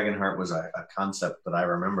eating a dragon heart was a concept that I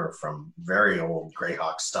remember from very old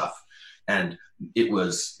Greyhawk stuff. And it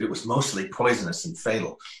was mostly poisonous and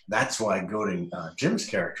fatal. That's why goading Jim's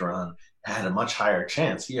character on had a much higher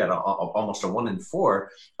chance. He had almost a 1 in 4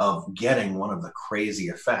 of getting one of the crazy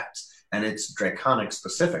effects, and it's draconic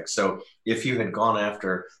specific. So if you had gone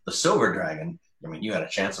after the silver dragon, you had a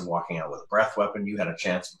chance of walking out with a breath weapon. You had a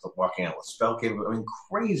chance of walking out with spell capability.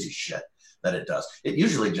 Crazy shit that it does. It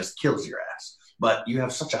usually just kills your ass, but you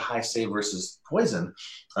have such a high save versus poison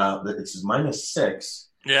that it's -6.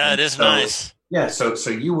 Yeah, it is nice. Yeah, so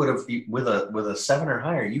you would have with a 7 or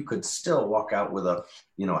higher, you could still walk out with a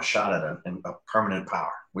shot at a permanent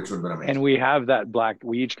power, which would have been amazing. And we have that black.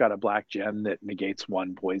 We each got a black gem that negates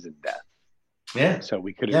 1 poison death. Yeah. So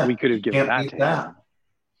we could have given that to him.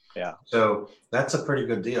 Yeah. So that's a pretty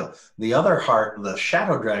good deal. The other heart, the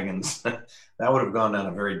Shadow Dragons, that would have gone down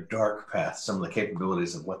a very dark path, some of the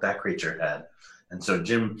capabilities of what that creature had. And so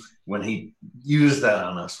Jim, when he used that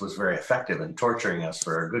on us, was very effective in torturing us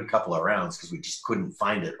for a good couple of rounds because we just couldn't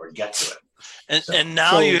find it or get to it. And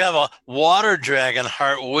now you have a water dragon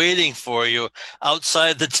heart waiting for you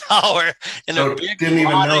outside the tower in So a big didn't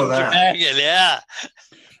even know that. dragon. Yeah.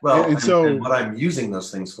 Well, And so- and what I'm using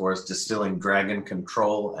those things for is distilling dragon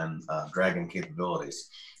control and dragon capabilities.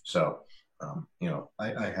 So,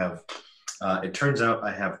 I have, it turns out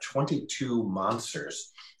I have 22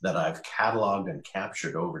 monsters that I've cataloged and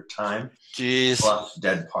captured over time, Jeez. plus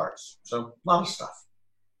dead parts. So, a lot of stuff.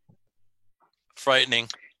 Frightening.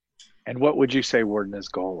 And what would you say Warden's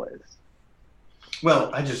goal is? Well,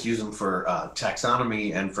 I just use them for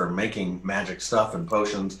taxonomy and for making magic stuff and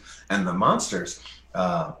potions. And the monsters,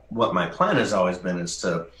 what my plan has always been is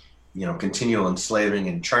to, continue enslaving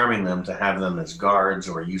and charming them to have them as guards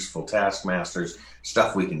or useful taskmasters,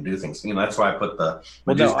 stuff we can do things. That's why I put the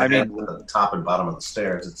at the top and bottom of the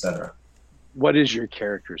stairs, etc. What is your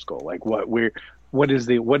character's goal? Like what is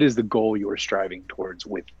the goal you are striving towards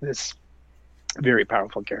with this very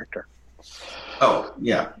powerful character? Oh,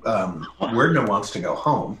 yeah. Werdna wants to go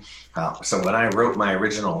home. So when I wrote my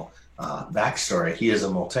original backstory, he is a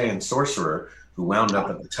Multaean sorcerer who wound up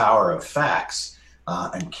at the Tower of Fax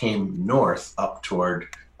and came north up toward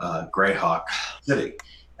Greyhawk City.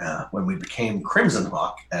 When we became Crimson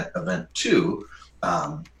Hawk at Event 2,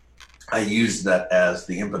 I used that as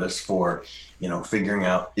the impetus for, figuring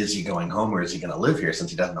out, is he going home or is he going to live here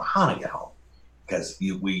since he doesn't know how to get home? Because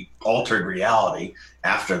we altered reality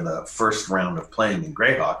after the first round of playing in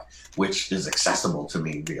Greyhawk, which is accessible to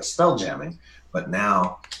me via spell jamming. But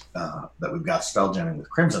now that we've got spell jamming with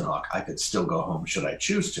Crimson Hawk, I could still go home should I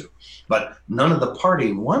choose to. But none of the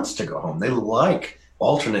party wants to go home. They like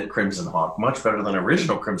alternate Crimson Hawk much better than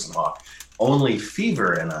original Crimson Hawk. Only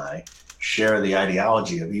Fever and I share the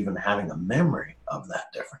ideology of even having a memory of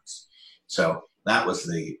that difference. So that was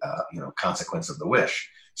the consequence of the wish.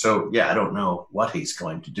 So, yeah, I don't know what he's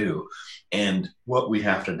going to do. And what we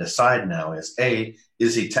have to decide now is, A,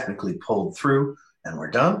 is he technically pulled through and we're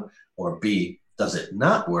done? Or B, does it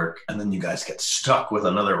not work? And then you guys get stuck with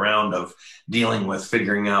another round of dealing with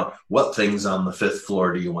figuring out what things on the 5th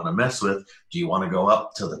floor do you want to mess with? Do you want to go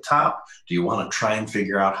up to the top? Do you want to try and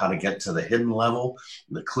figure out how to get to the hidden level?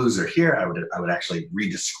 The clues are here. I would actually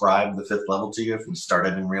re-describe the 5th level to you if we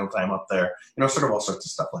started in real time up there. Sort of all sorts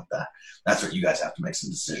of stuff like that. That's what you guys have to make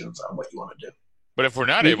some decisions on what you want to do. But if we're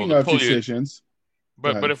not able to pull you,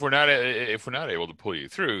 but if we're not able to pull you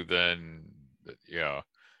through, then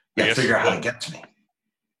figure out how to get to me.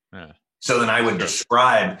 Yeah. So then I would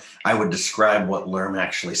describe what Lerm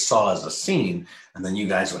actually saw as a scene, and then you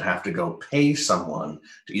guys would have to go pay someone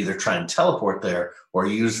to either try and teleport there or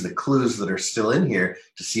use the clues that are still in here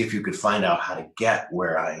to see if you could find out how to get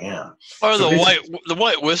where I am. Or the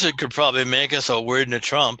white wizard could probably make us a word in a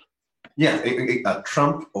trump. Yeah, a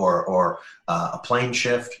trump or a plane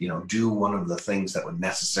shift, do one of the things that would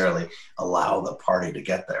necessarily allow the party to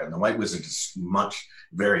get there. And the White Wizard is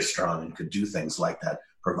very strong and could do things like that,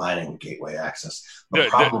 providing gateway access.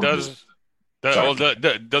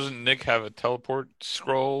 Doesn't Nick have a teleport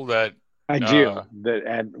scroll that I do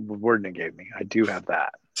that Werdna gave me? I do have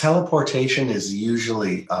that. Teleportation is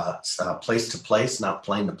usually place to place, not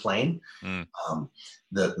plane to plane.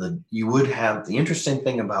 You would have the interesting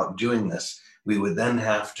thing about doing this. We would then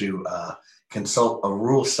have to consult a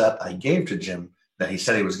rule set I gave to Jim that he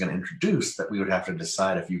said he was going to introduce that we would have to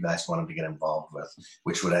decide if you guys wanted to get involved with,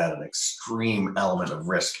 which would add an extreme element of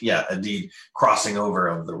risk. Yeah, indeed, crossing over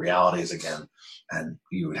of the realities again, and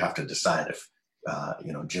you would have to decide if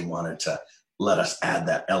Jim wanted to let us add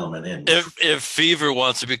that element in. If Fever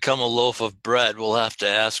wants to become a loaf of bread, we'll have to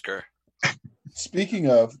ask her.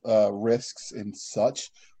 Speaking of risks and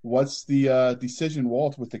such, what's the decision,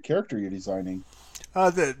 Walt, with the character you're designing?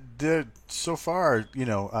 So far,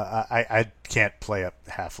 I can't play a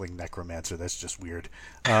halfling necromancer. That's just weird.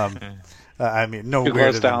 I mean, no. Too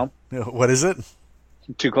close to home. What is it?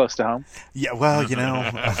 Too close to home. Yeah, well,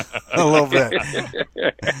 a little bit.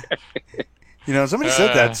 Somebody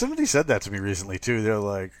said that. Somebody said that to me recently too. They're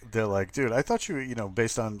like, dude, I thought you,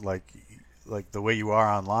 based on like the way you are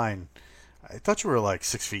online, I thought you were like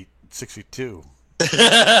 6'2".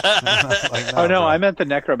 Oh no, I meant the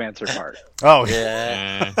necromancer part. Oh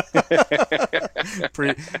yeah,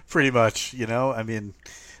 pretty much. I mean,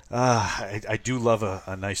 I do love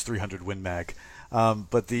a nice 300 win mag,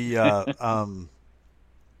 but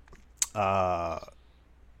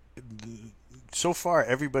so far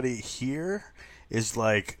everybody here is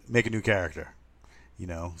like make a new character. You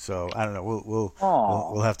know, so I don't know.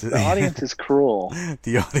 Aw, We'll have to. the audience is cruel.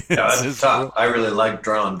 The audience Yeah, that's is tough. I really like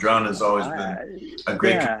Drawn. Drawn has always been a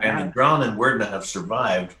great companion. Drawn and Werdna have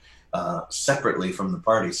survived separately from the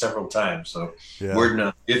party several times. So Yeah.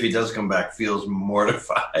 Werdna, if he does come back, feels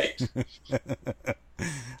mortified.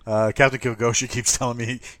 Captain Kilgoshi keeps telling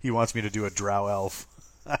me he wants me to do a drow elf.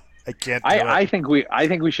 I can't. Do I think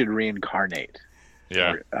we should reincarnate.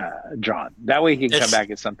 Yeah. John. That way he can come back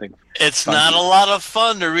as something. It's funky. not a lot of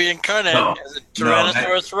fun to reincarnate No. as a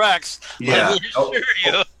Tyrannosaurus Rex. Yeah. Let me assure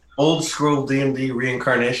you. Old school D&D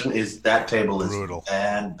reincarnation that table is Brutal.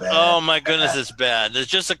 bad. Oh my goodness, it's bad. There's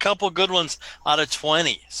just a couple good ones out of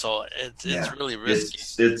 20, so it's really risky.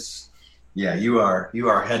 It's you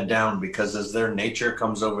are head down, because as their nature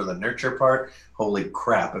comes over the nurture part, holy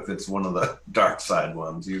crap, if it's one of the dark side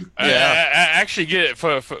ones, I actually get it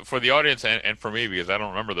for the audience and for me, because I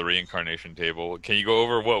don't remember the reincarnation table. Can you go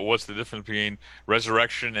over what's the difference between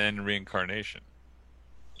resurrection and reincarnation?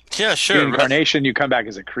 Yeah, sure. Reincarnation, you come back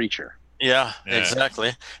as a creature. Yeah,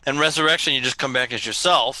 exactly. And resurrection, you just come back as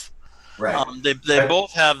yourself. right. They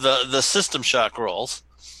both have the system shock rolls.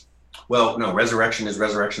 Well, no, resurrection is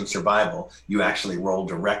resurrection survival. You actually roll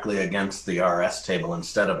directly against the RS table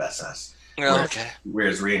instead of SS. Okay.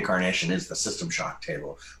 Whereas reincarnation is the system shock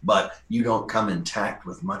table. But you don't come intact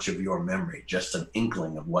with much of your memory, just an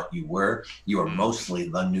inkling of what you were. You are mostly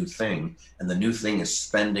the new thing, and the new thing is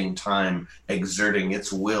spending time exerting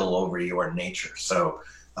its will over your nature. So,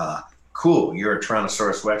 cool, you're a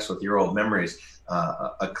Tyrannosaurus Rex with your old memories.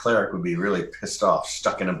 A cleric would be really pissed off,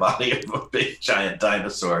 stuck in a body of a big giant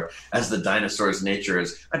dinosaur, as the dinosaur's nature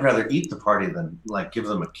is, I'd rather eat the party than give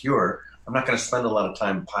them a cure. I'm not going to spend a lot of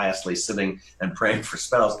time piously sitting and praying for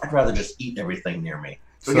spells. I'd rather just eat everything near me.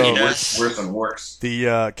 So it gets worse and worse.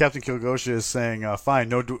 The Captain Kilgoshi is saying, fine,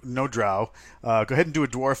 no drow. Go ahead and do a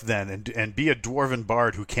dwarf then, and be a dwarven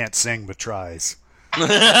bard who can't sing but tries.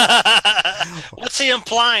 What's he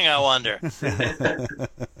implying, I wonder?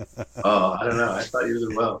 Oh, I don't know. I thought you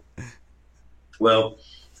did well. Well,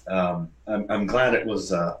 I'm glad it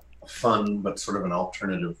was fun, but sort of an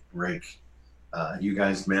alternative break. You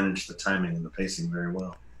guys managed the timing and the pacing very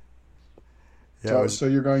well. Yeah, So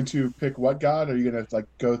you're going to pick what god? Are you going to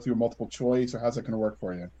go through multiple choice, or how's that going to work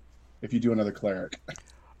for you if you do another cleric?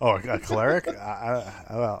 Oh, a cleric?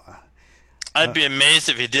 I'd be amazed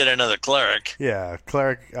if he did another cleric. Yeah,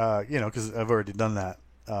 cleric. Because I've already done that.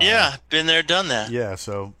 Yeah, been there, done that. Yeah,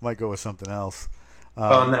 so might go with something else.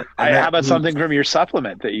 How about something from your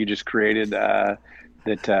supplement that you just created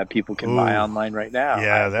that people can buy online right now?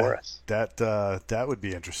 Yeah, for us. that would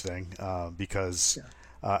be interesting because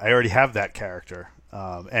I already have that character,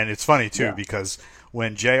 and it's funny too because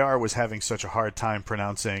when JR was having such a hard time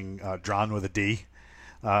pronouncing Drawn with a D,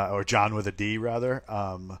 or John with a D rather,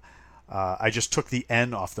 I just took the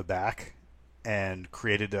N off the back and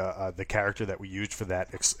created the character that we used for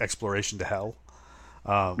that exploration to hell.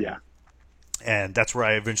 And that's where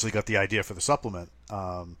I eventually got the idea for the supplement.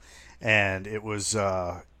 And it's on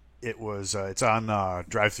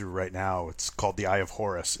drive-through right now. It's called The Eye of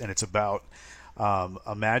Horus, and it's about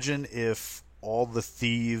imagine if all the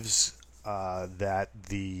thieves that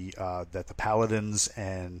the paladins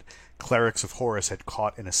and clerics of Horus had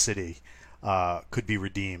caught in a city could be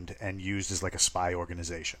redeemed and used as like a spy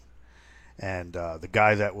organization. And the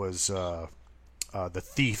guy that was the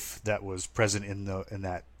thief that was present in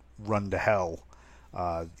that run to hell,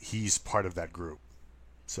 he's part of that group.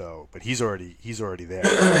 So, but he's already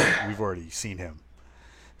there. We've already seen him.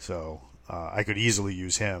 So I could easily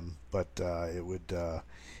use him, but it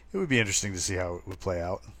would be interesting to see how it would play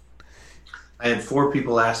out. I had 4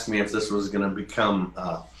 people ask me if this was going to become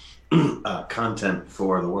content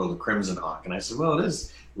for the World of Crimson Hawk, and I said, well, it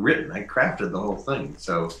is written. I crafted the whole thing,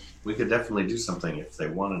 so we could definitely do something if they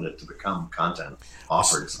wanted it to become content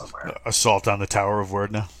offered somewhere. Assault on the Tower of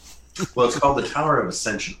Werdna. Well, it's called the Tower of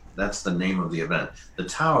Ascension. That's the name of the event. The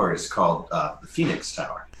tower is called the Phoenix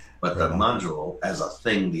Tower, but the module as a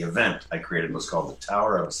thing, the event I created was called the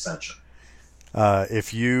Tower of Ascension.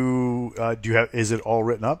 If you is it all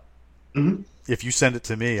written up? Mm-hmm. If you send it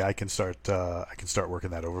to me, I can start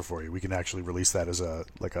working that over for you. We can actually release that as a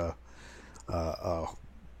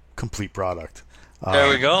complete product. There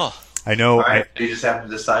we go. I know. All right. You just have to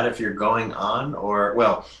decide if you're going on or,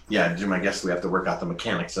 well, yeah, Jim, I guess we have to work out the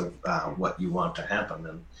mechanics of what you want to happen.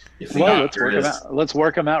 And if let's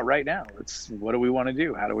work them out right now. What do we want to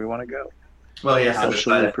do? How do we want to go? Well, he has to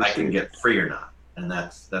decide if I can get free or not, and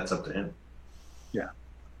that's up to him. Yeah.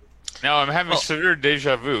 Now I'm having severe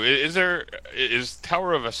deja vu. Is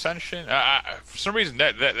Tower of Ascension? For some reason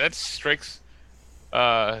that strikes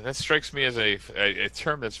me as a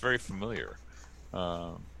term that's very familiar.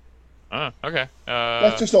 Okay.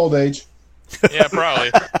 That's just old age. Yeah,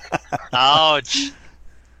 probably. Ouch.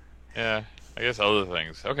 Yeah, I guess other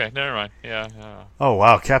things. Okay, never mind. Yeah. Oh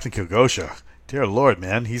wow, Captain Kogosha. Dear Lord,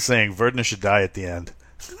 man, he's saying Verdna should die at the end.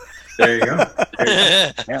 There you go. There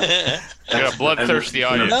you go. I got a bloodthirsty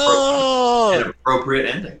audience. An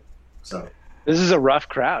appropriate ending. So This is a rough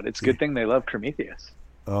crowd. It's a good thing they love Prometheus.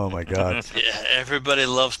 Oh my God. Yeah, everybody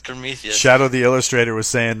loves Prometheus. Shadow the Illustrator was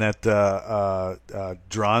saying that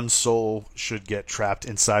Dron's soul should get trapped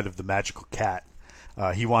inside of the magical cat.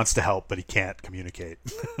 He wants to help, but he can't communicate.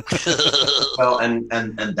 well, and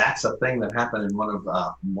that's a thing that happened in one of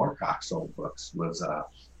Moorcock's old books. Was a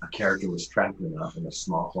character was trapped in a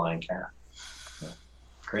small flying cat. Yeah.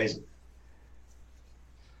 Crazy.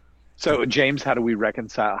 So, James, how do we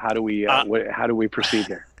reconcile? How do we how do we proceed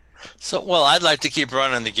here? So, well, I'd like to keep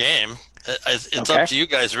running the game. It's Okay. up to you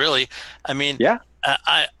guys, really. I mean, Yeah.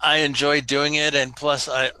 I enjoy doing it, and plus,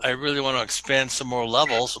 I really want to expand some more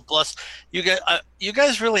levels. Plus, you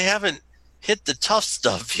guys really haven't hit the tough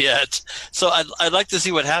stuff yet, so I'd like to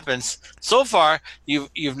see what happens. So far,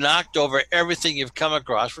 you've knocked over everything you've come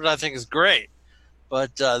across, which I think is great.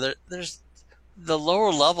 But there's the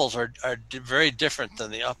lower levels are very different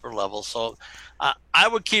than the upper levels. So I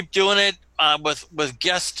would keep doing it with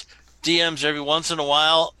guest DMs every once in a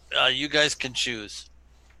while. You guys can choose.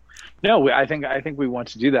 No, I think we want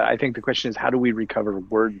to do that. I think the question is, how do we recover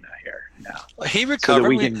Wordna here now? He recovered.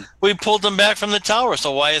 we we pulled him back from the tower.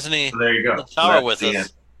 So why isn't he So there you go. in the tower That's with the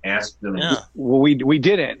us? Ask them. Yeah. Well, we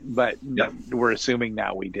didn't, but Yep. we're assuming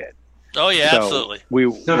now we did. Oh yeah, So absolutely. We No,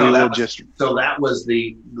 we that will was- just So that was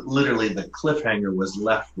literally the cliffhanger was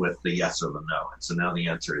left with the yes or the no, and so now the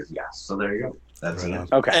answer is yes. So there you go. That's Right the on.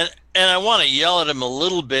 answer. okay. And I want to yell at him a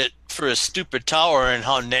little bit for his stupid tower and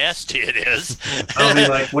how nasty it is. I'll be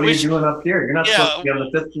like, "What are We you doing up here? You're not Yeah. supposed to be on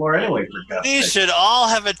the 5th floor anyway." For God's We sake. should all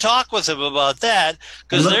have a talk with him about that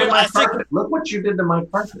because And look at I my think carpet. Look what you did to my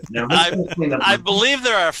carpet. Now, who's gonna clean up I my- believe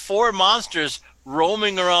there are 4 monsters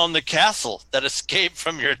roaming around the castle that escaped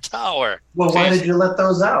from your tower. Well, why did you let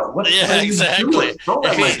those out? What Yeah, what are you exactly. doing? Don't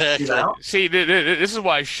let my Exactly. shit out. See, this is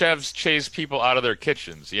why chefs chase people out of their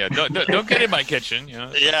kitchens. Yeah, don't get in my kitchen. You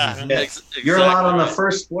know. Yeah, Yeah. exactly. You're allowed on the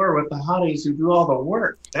 1st floor with the hotties who do all the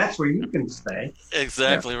work. That's where you can stay.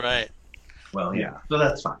 Exactly right. Well, yeah. So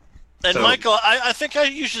that's fine. And So- Michael, I think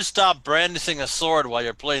you should stop brandishing a sword while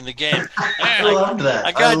you're playing the game. I loved that.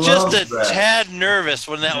 I got just loved a that. tad nervous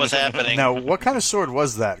when that was happening. Now, what kind of sword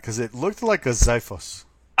was that? Because it looked like a Xiphos.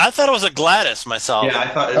 I thought it was a Gladys myself. Yeah, I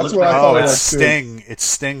thought it That's looked what I like thought Oh, it it's was too. Sting. It's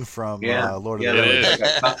Sting from yeah, Lord of yeah, the It Rings. it's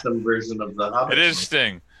like a custom version of the Hobbit. It is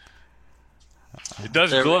Sting. It does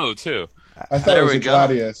There we- glow too. I thought There it was we a go.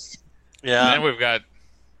 Gladius. And Yeah, then we've got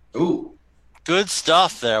Ooh, good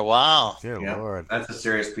stuff there. Wow. Dear yeah, Lord. that's a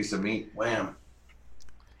serious piece of meat. Wham.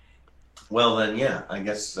 Well then, yeah, I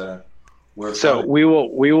guess we're So fine.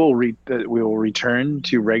 we will return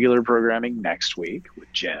to regular programming next week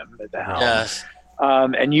with Jim at the helm. Yes.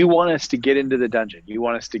 And you want us to get into the dungeon. You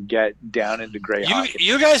want us to get down into Greyhawk.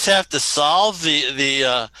 You guys have to solve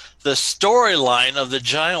the storyline of the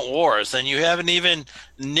Giant Wars, and you haven't even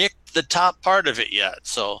nicked the top part of it yet.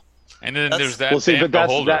 So and then That's- there's that Well, see, damn but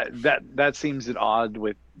beholder. that seems at odd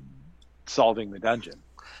with solving the dungeon.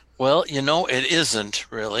 well, it isn't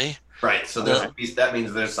really. Right, so there's a piece that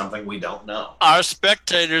means there's something we don't know. Our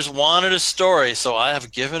spectators wanted a story, so I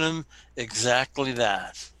have given them exactly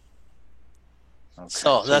that. Okay.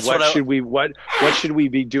 So that's what I- should we what should we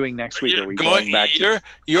be doing next week? Are we going back to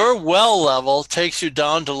your well level takes you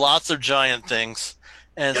down to lots of giant things,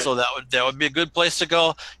 and Yep. so that would be a good place to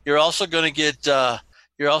go. You're also going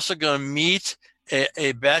to meet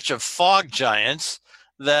a batch of fog giants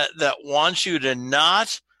that want you to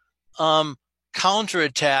not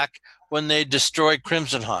counterattack when they destroy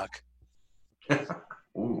Crimson Hawk.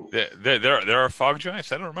 Ooh. There are fog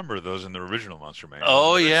giants. I don't remember those in the original Monster Manual.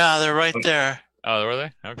 Oh yeah, they're right there. Oh, were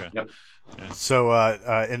they? Okay. Yep. So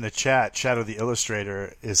in the chat, Shadow the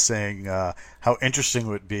Illustrator is saying how interesting it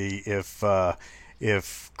would be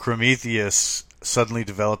if Prometheus suddenly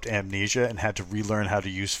developed amnesia and had to relearn how to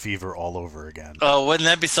use fever all over again. Oh, wouldn't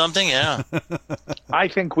that be something? Yeah. I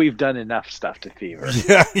think we've done enough stuff to Fever.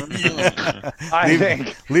 Yeah.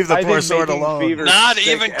 I leave the think poor sword making alone. Fever Not sick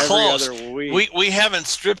even every close. other week. We haven't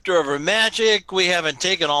stripped her of her magic. We haven't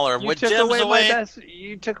taken all her You wood took gems away away. my best.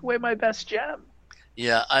 You took away my best gem.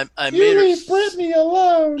 Yeah, I You made her. leave Brittany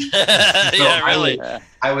alone. Yeah, really.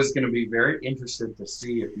 I was going to be very interested to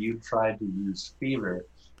see if you tried to use fever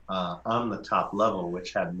on the top level,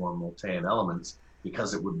 which had more Moltean elements,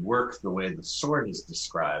 because it would work the way the sword is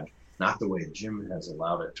described, not the way Jim has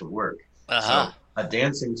allowed it to work. Uh-huh. So a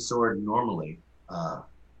dancing sword normally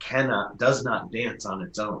does not dance on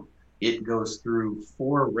its own. It goes through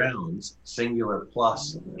 4 rounds, singular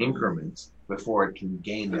plus increments, before it can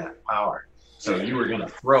gain that power. So you were going to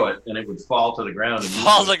throw it, and it would fall to the ground. And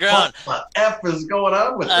Fall to the ground. What the F is going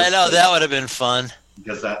on with this? I know, thing? that would have been fun.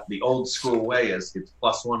 Because the old school way is it's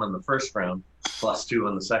 +1 on the first round, +2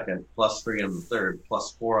 on the second, +3 on the third,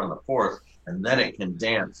 +4 on the fourth, and then it can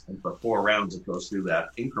dance. And for 4 rounds, it goes through that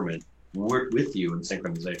increment with you in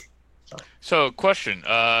synchronization. So, question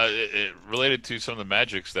related to some of the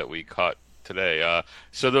magics that we caught today.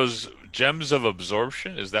 So those gems of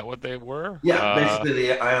absorption, is that what they were? Yeah, basically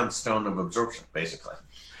the ion stone of absorption, basically.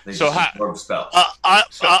 They So just absorb spells.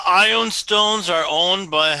 Ion stones are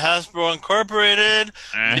owned by Hasbro Incorporated.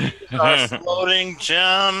 These are floating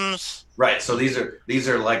gems. Right, so these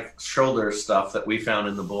are like shoulder stuff that we found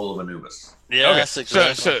in the bowl of Anubis. Yes, okay.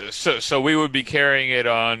 exactly. So we would be carrying it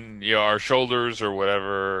on our shoulders or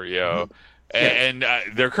whatever, Mm-hmm. and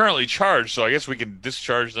they're currently charged, so I guess we can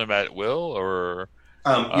discharge them at will, or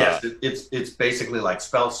yes, it's basically like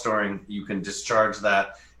spell storing. You can discharge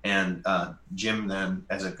that, and Jim then,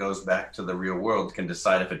 as it goes back to the real world, can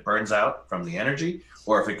decide if it burns out from the energy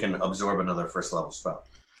or if it can absorb another first level spell.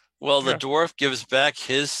 Well, the dwarf gives back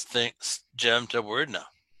his gem to Werdna.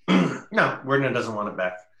 No, Werdna doesn't want it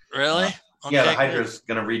back. Really? Okay, Yeah, the Hydra's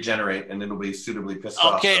going to regenerate, and it'll be suitably pissed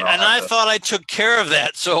off. Okay, and I thought I took care of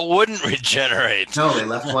that, so it wouldn't regenerate. No, they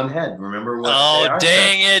left one head. Remember what? Oh,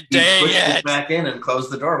 dang it! He pushed Dang it it! back in and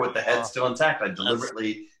closed the door with the head still intact. I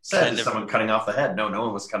deliberately said, kind "Is of- someone cutting off the head?" No, no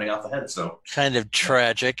one was cutting off the head. So, Kind of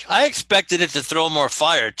tragic. I expected it to throw more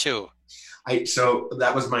fire too. so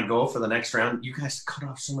that was my goal for the next round. You guys cut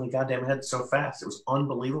off so many goddamn heads so fast. It was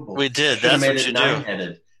unbelievable. We did. Should have That's made what it you do.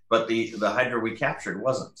 9-headed, but the Hydra we captured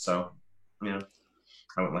wasn't. So, I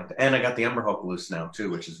would like to. And I got the Ember Hulk loose now too,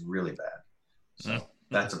 which is really bad. So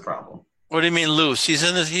that's a problem. What do you mean loose? He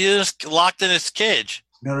is locked in his cage.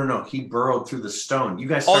 No. He burrowed through the stone. You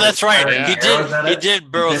guys. Oh, started that's right. firing He arrows at did. He it.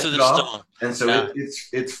 did burrow bit through it the off, stone. and so Yeah.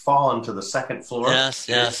 it's fallen to the second floor. Yes,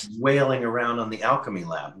 and yes. It's wailing around on the alchemy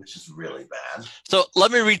lab, which is really bad. So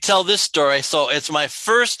let me retell this story. So it's my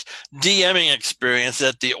first DMing experience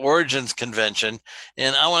at the Origins convention,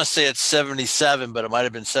 and I want to say it's 77, but it might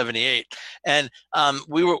have been 78. And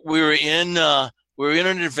we were in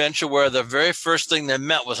an adventure where the very first thing they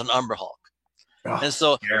met was an Umber Hulk. Oh, And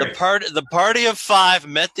so scary. the party of 5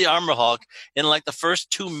 met the Umber Hulk in like the first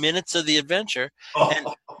 2 minutes of the adventure. and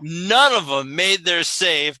None of them made their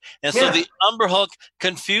save. And so Yeah. the Umber Hulk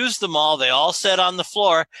confused them all. They all sat on the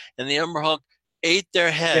floor, and the Umber Hulk ate their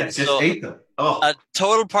Yeah, heads. just So ate them. Oh, a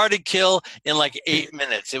total party kill in like 8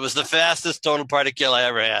 minutes. It was the fastest total party kill I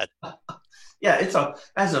ever had. yeah.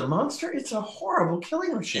 As a monster, it's a horrible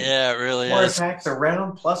killing machine. Yeah, it really 4 is. attacks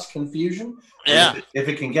around plus confusion. And Yeah. if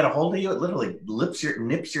it can get a hold of you, it literally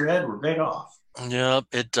nips your head right off. Yep,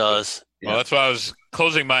 it does. well, that's why I was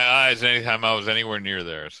closing my eyes anytime I was anywhere near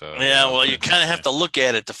there. So Yeah, well, you kind of have to look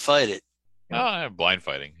at it to fight it. blind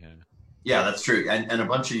fighting. Yeah. Yeah, that's true. And a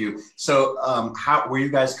bunch of you. So, how were you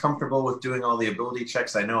guys comfortable with doing all the ability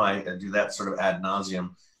checks? I know I do that sort of ad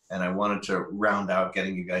nauseum, and I wanted to round out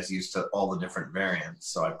getting you guys used to all the different variants.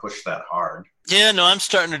 So I pushed that hard. Yeah, no, I'm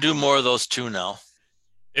starting to do more of those too now.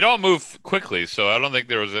 It all moved quickly, so I don't think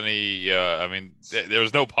there was any. There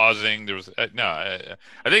was no pausing. There was no. I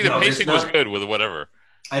think the No, there's pacing was not. good with whatever.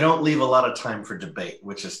 I don't leave a lot of time for debate,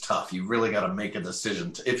 which is tough. You really got to make a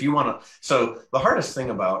decision if you want to. So the hardest thing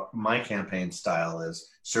about my campaign style is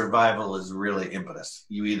survival is really impetus.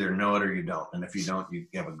 You either know it or you don't, and if you don't, you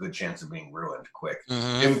have a good chance of being ruined quick.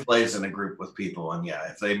 Mhm. Jim plays in a group with people, and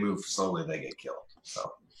if they move slowly, they get killed.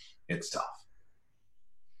 So it's tough.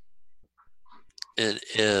 It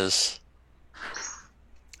is.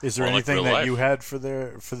 Is there Well, like anything real that life. you had for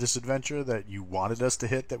this adventure that you wanted us to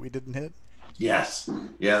hit that we didn't hit? Yes.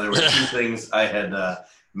 Yeah, there were 2 things I had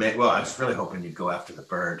made. Well, I was really hoping you'd go after the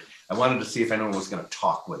bird. I wanted to see if anyone was going to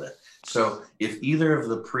talk with it. So if either of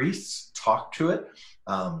the priests talked to it,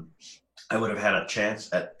 I would have had a chance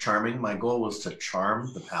at charming. My goal was to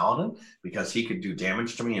charm the paladin because he could do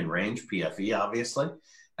damage to me in range, PFE, obviously.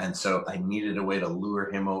 And so I needed a way to lure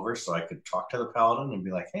him over so I could talk to the paladin and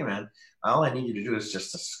be like, hey, man, all I need you to do is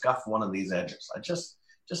just to scuff one of these edges. I just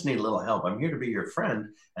need a little help. I'm here to be your friend,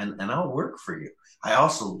 and I'll work for you. I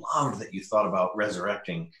also loved that you thought about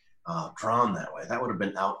resurrecting Drawn that way. That would have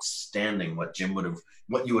been outstanding. What you would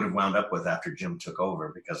have wound up with after Jim took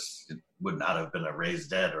over, because it would not have been a raised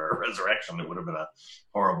dead or a resurrection. It would have been a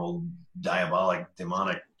horrible, diabolic,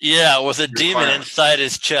 demonic. Yeah, with a demon Requirement. inside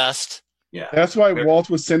his chest. Yeah. That's why Walt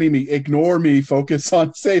was sending me, ignore me, focus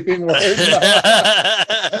on saving words.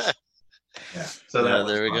 Yeah. So that was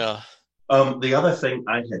there we fun. go. The other thing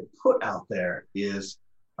I had put out there is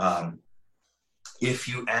if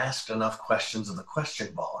you asked enough questions of the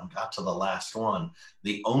question ball and got to the last one,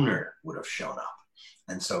 the owner would have shown up.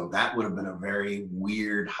 And so that would have been a very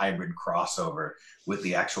weird hybrid crossover with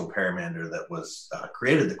the actual Paramander that was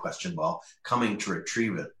created the question ball coming to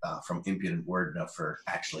retrieve it from Impudent Wordna for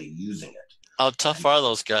actually using it. How tough are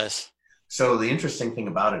those guys? So the interesting thing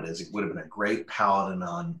about it is it would have been a great Paladin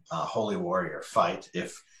on Holy Warrior fight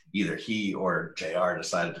if either he or JR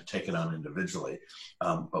decided to take it on individually.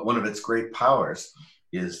 But one of its great powers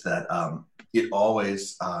is that it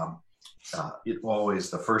always,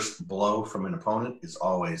 the first blow from an opponent is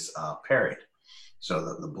always parried. So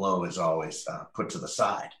that the blow is always put to the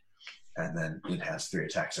side. And then it has 3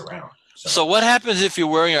 attacks around. So what happens if you're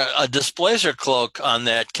wearing a Displacer cloak on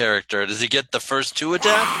that character? Does he get the first 2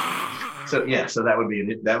 attacks? So that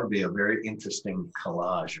would be a very interesting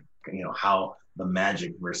collage of, how the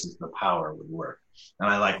magic versus the power would work. And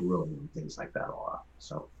I like ruling and things like that a lot.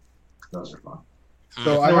 So those are fun.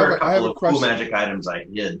 So there were a couple of question. cool magic items I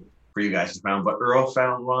hid for you guys to find, but Earl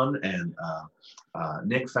found one and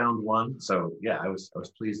Nick found one. So yeah, I was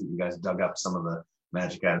pleased that you guys dug up some of the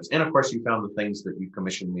magic items. And of course you found the things that you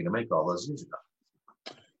commissioned me to make all those years ago.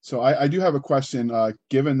 So I do have a question.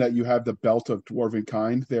 Given that you have the belt of dwarven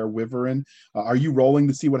kind there, Wyvern, are you rolling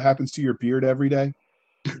to see what happens to your beard every day?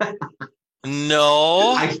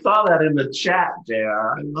 No. I saw that in the chat,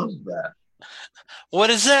 JR. I love that. What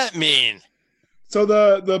does that mean? So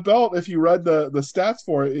the belt, if you read the stats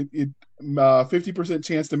for it, 50%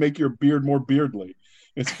 chance to make your beard more beardly.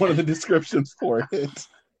 It's one of the descriptions for it.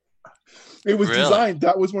 It was Really? designed.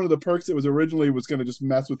 That was one of the perks. It was originally was going to just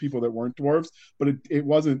mess with people that weren't dwarves, but it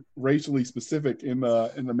wasn't racially specific in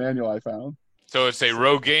the manual I found. So it's a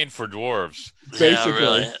Rogaine for dwarves. Basically. Yeah,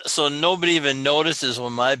 really. So nobody even notices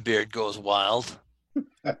when my beard goes wild.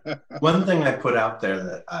 One thing I put out there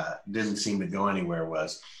that didn't seem to go anywhere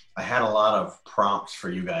was I had a lot of prompts for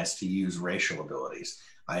you guys to use racial abilities.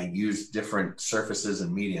 I used different surfaces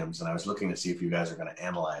and mediums, and I was looking to see if you guys are going to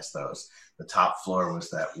analyze those. The top floor was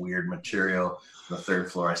that weird material. The third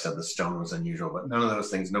floor, I said the stone was unusual, but none of those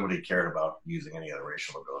things, nobody cared about using any of the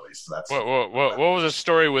racial abilities. So that's What was the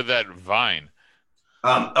story with that vine?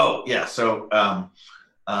 So I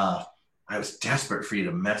was desperate for you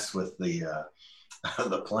to mess with the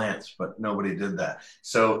plants, but nobody did that.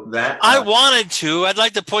 So that I wanted to. I'd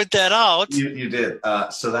like to point that out. you did.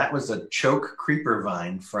 So that was a choke creeper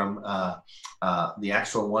vine from the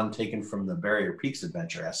actual one taken from the Barrier Peaks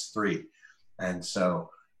adventure S3, and so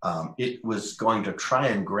it was going to try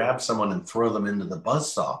and grab someone and throw them into the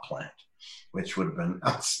buzzsaw plant, which would have been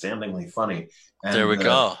outstandingly funny. And There we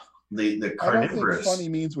go. The I don't think carnivorous funny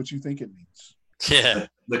means what you think it means. Yeah.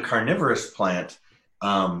 the carnivorous plant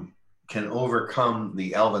can overcome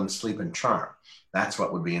the elven sleep and charm. That's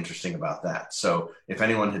what would be interesting about that. So if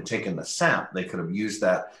anyone had taken the sap, they could have used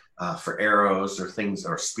that for arrows or things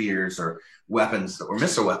or spears or weapons that were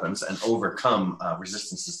missile weapons and overcome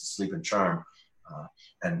resistances to sleep and charm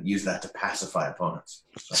and use that to pacify opponents.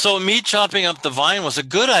 So me chopping up the vine was a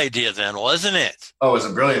good idea then, wasn't it? Oh, it was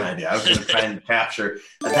a brilliant idea. I was going to try and capture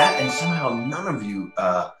that, and somehow none of you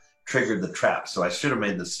triggered the trap. So I should have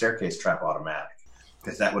made the staircase trap automatic,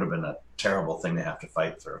 because that would have been a terrible thing to have to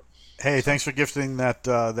fight through. Hey, thanks for gifting that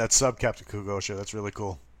sub, Captain Kugosha. That's really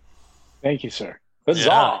cool. Thank you, sir. Huzzah!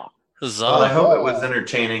 Yeah. Huzzah. Well, I hope it was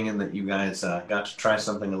entertaining and that you guys got to try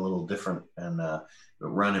something a little different and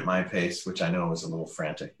run at my pace, which I know was a little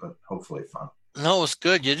frantic, but hopefully fun. No, it was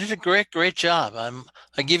good. You did a great job.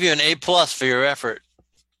 I give you an A+ for your effort.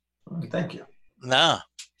 Thank you. Nah.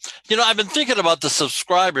 I've been thinking about the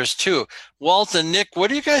subscribers too. Walt and Nick, what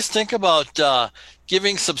do you guys think about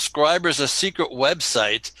giving subscribers a secret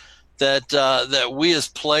website that we as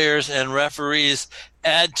players and referees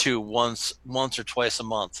add to once or twice a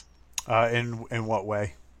month? In what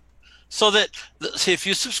way? So that if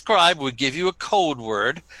you subscribe, we give you a code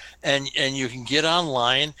word, and you can get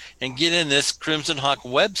online and get in this Crimson Hawk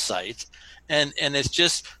website, and it's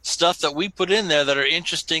just stuff that we put in there that are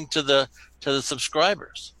interesting to the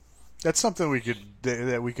subscribers. That's something we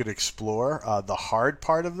could explore. The hard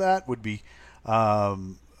part of that would be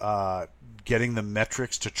getting the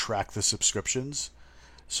metrics to track the subscriptions.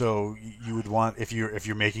 So you would want, if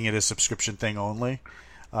you're making it a subscription thing only,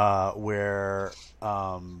 where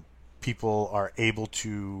people are able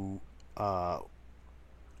to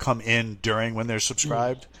come in during when they're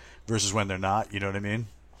subscribed versus when they're not. You know what I mean?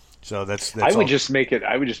 So that's I would just make it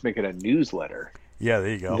a newsletter. Yeah,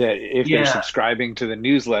 there you go. That if they're Yeah. subscribing to the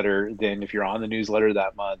newsletter, then if you're on the newsletter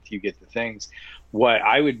that month, you get the things. What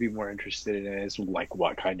I would be more interested in is like,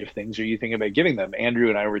 what kind of things are you thinking about giving them? Andrew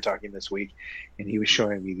and I were talking this week, and he was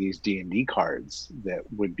showing me these D&D cards that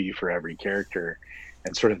would be for every character,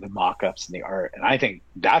 and sort of the mock-ups and the art. And I think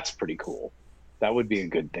that's pretty cool. That would be a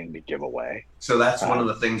good thing to give away. So that's one of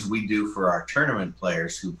the things we do for our tournament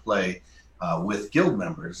players who play with guild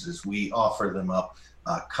members is we offer them up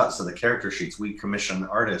cuts of the character sheets. We commission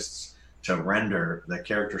artists to render the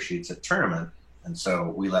character sheets at tournament, and so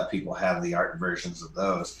we let people have the art versions of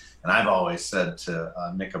those. And I've always said to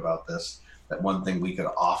Nick about this, that one thing we could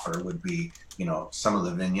offer would be, some of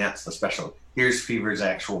the vignettes, the special. Here's Fever's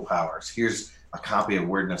actual powers. Here's a copy of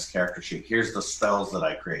Wordness character sheet. Here's the spells that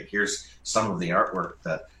I create. Here's some of the artwork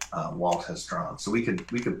that Walt has drawn. So we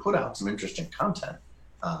could put out some interesting content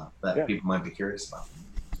that people might be curious about.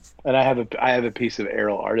 And I have a piece of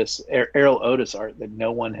Errol Otis art that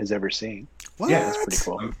no one has ever seen. What? Yeah, that's pretty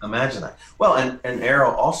cool. Imagine that. Well, and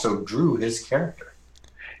Errol also drew his character.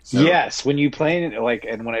 So, Yes, when you play it,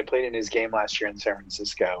 and when I played in his game last year in San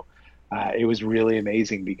Francisco, it was really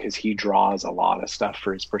amazing because he draws a lot of stuff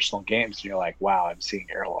for his personal games. And you're like, wow, I'm seeing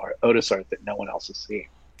Errol Otis art that no one else is seeing.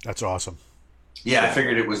 That's awesome. Yeah, I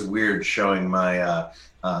figured it was weird showing my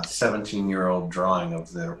 17-year-old drawing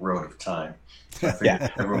of the Road of Time. Yeah,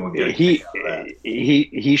 everyone would get a he kick out of that.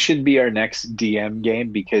 he should be our next DM game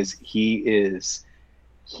because he,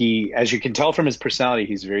 as you can tell from his personality,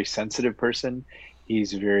 he's a very sensitive person.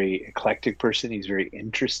 He's a very eclectic person. He's very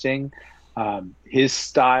interesting. His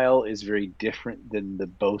style is very different than the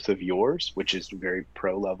both of yours, which is very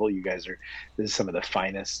pro level. This is some of the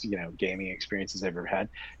finest, gaming experiences I've ever had.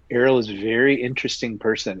 Errol is a very interesting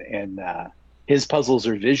person, and his puzzles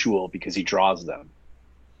are visual because he draws them.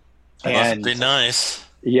 Must be nice.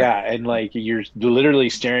 Yeah, and you're literally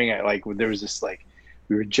staring at there was this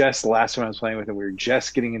we were just last time I was playing with him, we were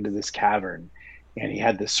just getting into this cavern, and he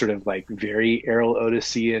had this sort of very Errol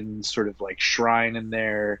Otisian sort of shrine in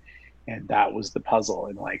there, and that was the puzzle,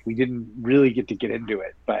 and we didn't really get to get into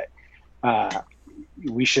it, but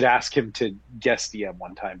we should ask him to guest DM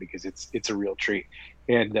one time because it's a real treat.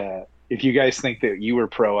 And if you guys think that you were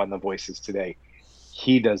pro on the voices today,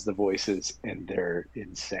 he does the voices and they're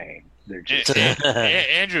insane. They're just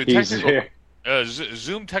Andrew,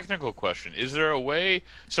 Zoom technical question. Is there a way,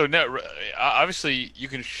 so now, obviously you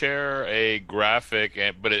can share a graphic,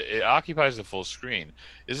 but it occupies the full screen.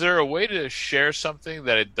 Is there a way to share something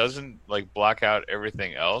that it doesn't black out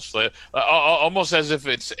everything else? Almost as if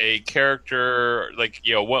it's a character,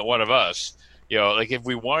 one of us, if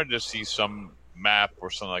we wanted to see some map or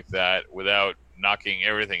something like that without knocking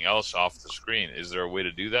everything else off the screen. Is there a way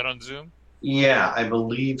to do that on Zoom? Yeah, I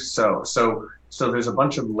believe so. So there's a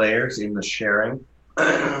bunch of layers in the sharing,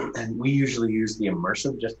 and we usually use the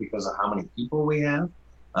immersive just because of how many people we have.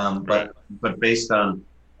 But based on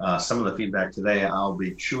some of the feedback today, I'll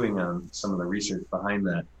be chewing on some of the research behind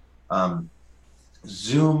that.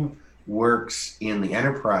 Zoom works in the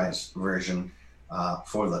enterprise version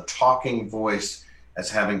for the talking voice as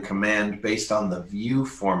having command based on the view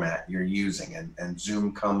format you're using. And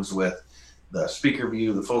Zoom comes with the speaker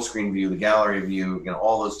view, the full screen view, the gallery view,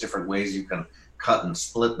 all those different ways you can cut and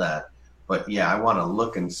split that. But yeah, I want to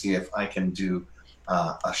look and see if I can do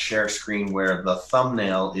a share screen where the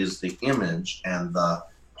thumbnail is the image and the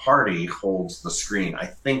party holds the screen. I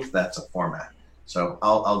think that's a format. So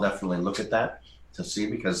I'll definitely look at that to see,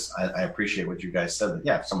 because I appreciate what you guys said,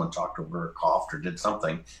 that if someone talked over or coughed or did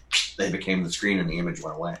something, they became the screen and the image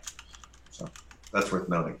went away. So that's worth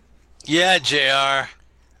noting. Yeah, JR.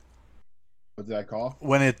 What's that call?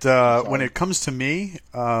 When it comes to me,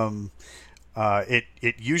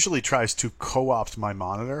 it usually tries to co-opt my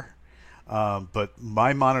monitor, but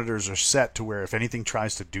my monitors are set to where if anything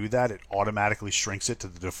tries to do that, it automatically shrinks it to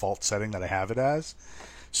the default setting that I have it as.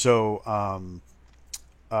 So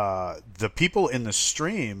the people in the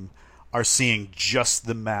stream are seeing just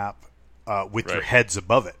the map with your heads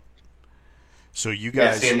above it. So you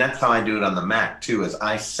guys, and that's how I do it on the Mac too. Is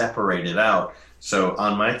I separate it out. So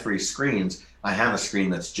on my 3 screens, I have a screen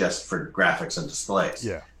that's just for graphics and displays.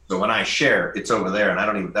 Yeah. So when I share, it's over there,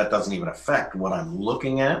 and that doesn't even affect what I'm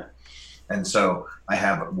looking at. And so I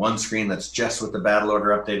have one screen that's just with the battle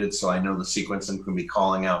order updated, so I know the sequencing can be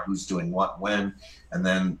calling out who's doing what when, and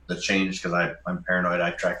then the change, because I'm paranoid.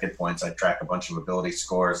 I track hit points, I track a bunch of ability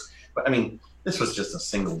scores. But this was just a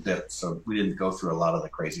single dip, so we didn't go through a lot of the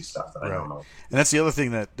crazy stuff that I don't know. And that's the other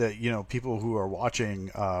thing that people who are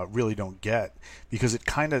watching really don't get, because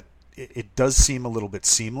it does seem a little bit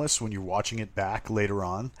seamless when you're watching it back later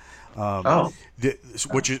on.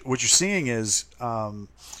 What you're seeing is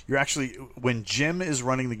you're actually, when Jim is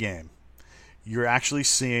running the game, you're actually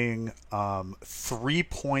seeing 3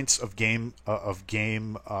 points of game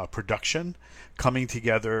production coming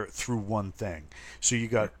together through one thing. So you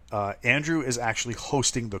got Andrew is actually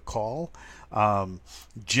hosting the call,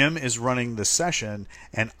 Jim is running the session,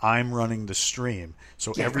 and I'm running the stream.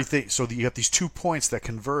 So everything. So you have these 2 points that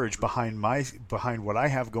converge behind what I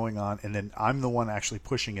have going on, and then I'm the one actually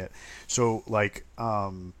pushing it. So like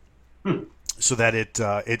so that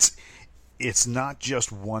it's not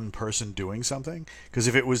just one person doing something, because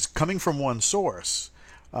if it was coming from one source,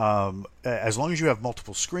 as long as you have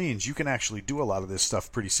multiple screens, you can actually do a lot of this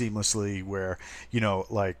stuff pretty seamlessly. Where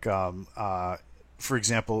for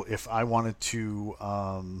example, if I wanted to,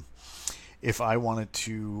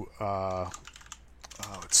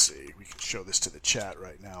 let's see, we can show this to the chat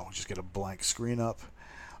right now. We'll just get a blank screen up,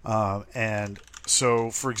 and so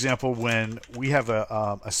for example, when we have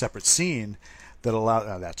a separate scene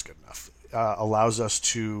that that's good enough. Allows us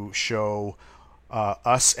to show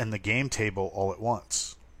us and the game table all at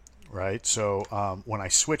once, right? So when I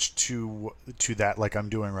switch to that, like I'm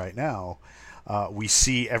doing right now, we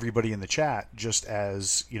see everybody in the chat just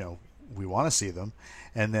as we want to see them,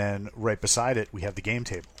 and then right beside it we have the game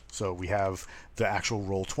table. So we have the actual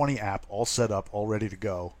Roll20 app all set up, all ready to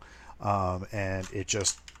go, and it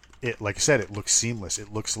like I said, it looks seamless.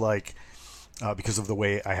 It looks like because of the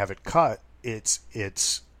way I have it cut, it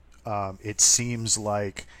seems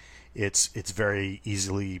like it's very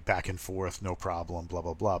easily back and forth, no problem, blah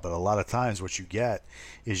blah blah. But a lot of times, what you get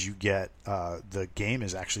is the game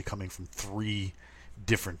is actually coming from 3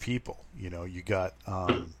 different people. You got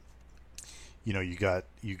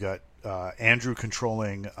Andrew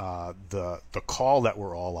controlling the call that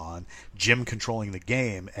we're all on, Jim controlling the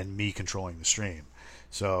game, and me controlling the stream.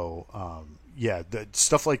 So the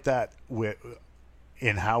stuff like that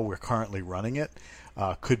in how we're currently running it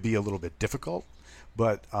could be a little bit difficult,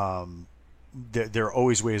 but there are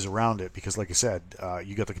always ways around it, because like I said,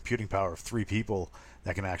 you got the computing power of 3 people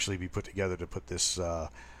that can actually be put together to put this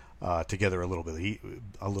together a little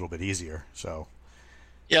bit easier. So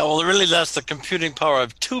yeah, well, really, that's the computing power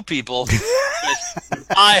of 2 people.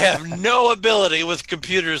 I have no ability with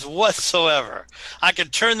computers whatsoever. I can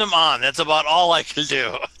turn them on. That's about all I can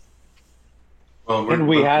do. Well, and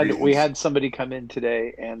we had somebody come in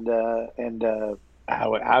today, and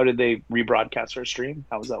how did they rebroadcast our stream?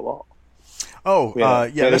 How was that? Well, we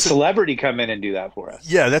had a celebrity come in and do that for us.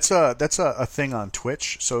 Yeah, that's a thing on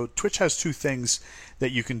Twitch. So Twitch has 2 things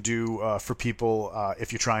that you can do for people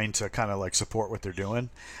if you're trying to kind of like support what they're doing.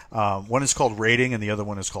 One is called rating, and the other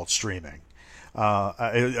one is called streaming.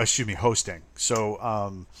 Hosting.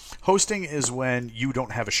 So hosting is when you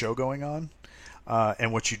don't have a show going on,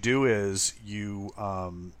 and what you do is you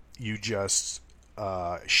just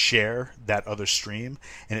share that other stream,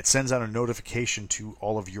 and it sends out a notification to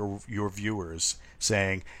all of your viewers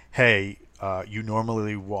saying, hey, you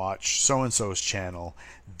normally watch so-and-so's channel,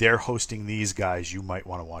 they're hosting these guys, you might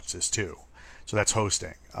want to watch this too. So that's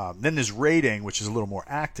hosting. Then there's rating, which is a little more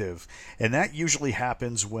active, and that usually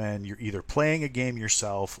happens when you're either playing a game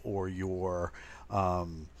yourself or you're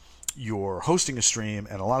hosting a stream.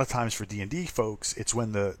 And a lot of times for D&D folks, it's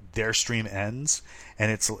when their stream ends,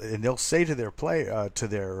 and they'll say to their to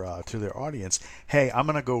their audience, hey, I'm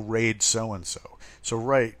gonna go raid so and so. So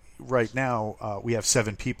right now we have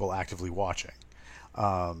 7 people actively watching.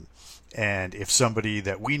 And if somebody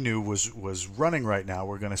that we knew was running right now,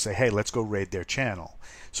 we're going to say, hey, let's go raid their channel.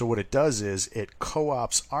 So what it does is it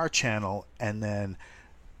co-ops our channel, and then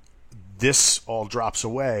this all drops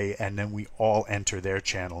away, and then we all enter their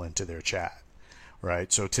channel into their chat.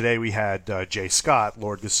 Right? So today we had Jay Scott,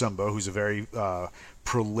 Lord Gasumba, who's a very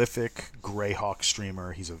prolific Greyhawk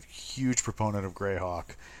streamer. He's a huge proponent of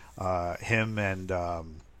Greyhawk. Him and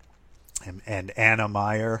Anna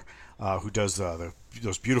Meyer, who does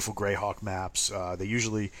those beautiful Greyhawk maps. They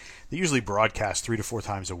usually broadcast 3 to 4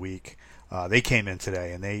 times a week. They came in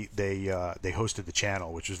today, and they hosted the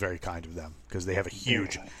channel, which was very kind of them, because they have a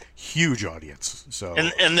huge audience. So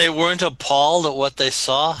and they weren't appalled at what they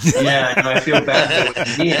saw. Yeah, I feel bad that it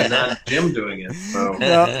was me and not Jim doing it. So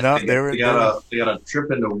no, they got a trip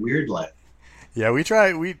into Weirdland. Yeah, we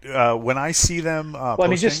try. When I see them, well, I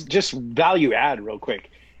mean, just value add real quick.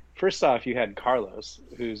 First off, you had Carlos,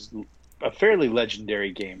 who's a fairly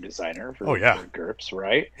legendary game designer for GURPS,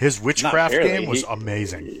 right? His Witchcraft game was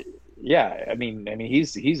amazing. Yeah, I mean,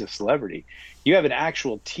 he's a celebrity. You have an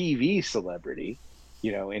actual TV celebrity,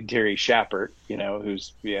 in Terry Schappert,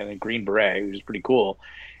 who's in a Green Beret, who's pretty cool.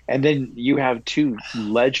 And then you have 2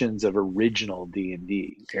 legends of original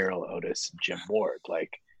D&D, Errol Otis and Jim Ward.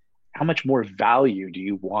 Like, how much more value do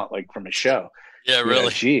you want, like, from a show? Yeah,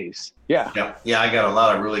 really. Jeez. Yeah. Yeah, I got a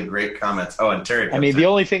lot of really great comments. Oh, and Terry. I mean, the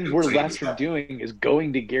only thing we're left from doing is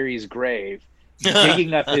going to Gary's grave,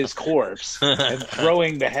 digging up his corpse, and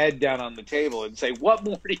throwing the head down on the table and say, "What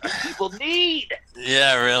more do you people need?"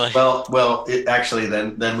 Yeah, really. Well, actually,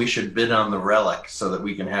 then we should bid on the relic so that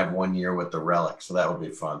we can have 1 year with the relic. So that would be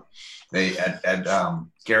fun. They at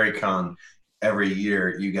Gary Con every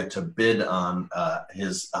year you get to bid on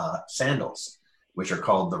his sandals, which are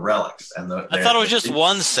called the relics. And I thought it was just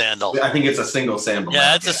one sandal. I think it's a single sandal.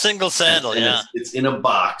 Yeah, it's a single sandal. And yeah, it's in a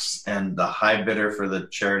box, and the high bidder for the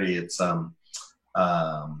charity, it's a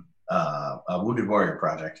Wounded Warrior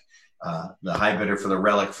Project. The high bidder for the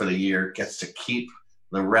relic for the year gets to keep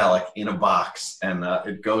the relic in a box, and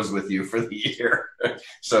it goes with you for the year.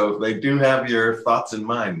 So they do have your thoughts in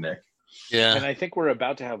mind, Nick. yeah. And I think we're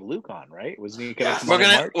about to have Luke on, right? Wasn't he? We're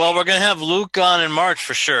gonna have Luke on in March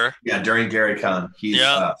for sure. Yeah, during Gary Con.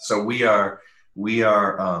 So we are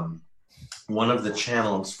one of the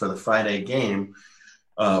channels for the Friday game.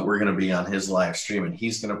 We're going to be on his live stream, and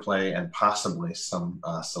he's going to play, and possibly some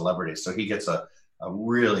celebrities. So he gets a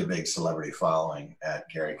really big celebrity following at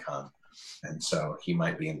Gary Con, and so he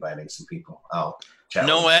might be inviting some people. I'll chat.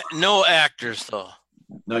 No actors though.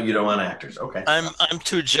 No, you don't want actors. Okay. I'm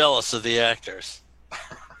too jealous of the actors.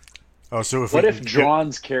 Oh, so what if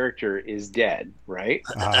Drawn's character is dead, right?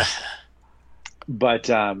 But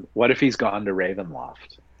what if he's gone to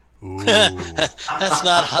Ravenloft? Ooh. That's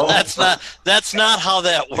not how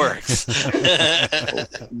that works.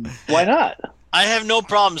 Why not? I have no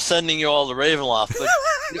problem sending you all to Ravenloft, but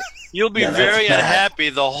you'll be very unhappy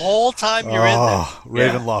the whole time you're in there.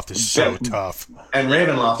 Ravenloft is so tough. And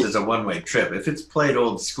Ravenloft is a one-way trip. If it's played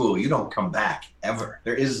old school, you don't come back ever.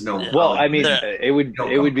 There is no. Well, I mean, it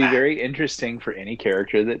would be very interesting for any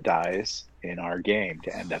character that dies in our game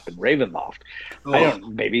to end up in Ravenloft.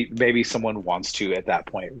 Maybe someone wants to at that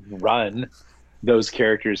point run those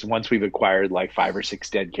characters once we've acquired like 5 or 6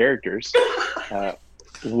 dead characters.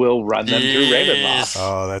 We'll run them through Ravenloft.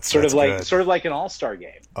 Oh, that's sort of good. like an all-star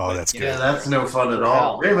game. Oh, that's good. Yeah, that's no fun at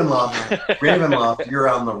all. Ravenloft, you're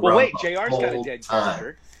on the run. Well, wait, JR's got a dead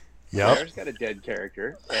character. Yep. JR's got a dead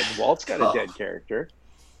character, and Walt's got a dead character.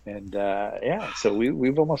 And so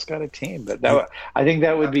we've almost got a team. But I think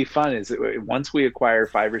that would be fun. Is that once we acquire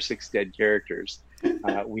 5 or 6 dead characters,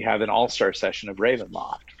 we have an all-star session of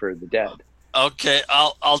Ravenloft for the dead. Okay,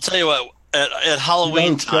 I'll tell you what. At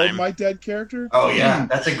Halloween time, my dead character. Oh yeah,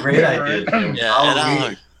 that's a great idea. Yeah,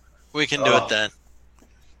 Halloween. We can do it then.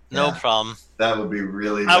 No problem. That would be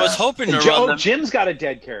really. I was hoping to run them. Jim's got a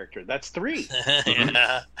dead character. That's 3.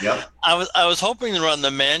 Yeah. Yep. I was hoping to run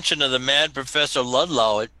the mansion of the Mad Professor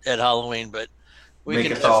Ludlow at Halloween, but we make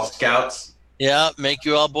can us all scouts. Yeah, make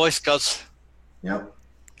you all Boy Scouts. Yep.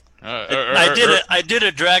 I did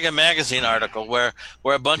a Dragon magazine article where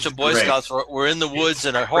a bunch of Boy Scouts were in the woods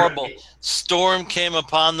and a horrible storm came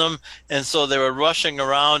upon them, and so they were rushing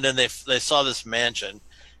around and they saw this mansion,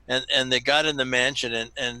 and they got in the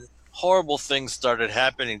mansion and horrible things started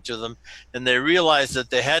happening to them, and they realized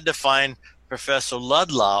that they had to find Professor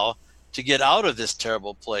Ludlow to get out of this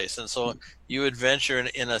terrible place, and so you adventure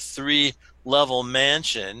in a 3-level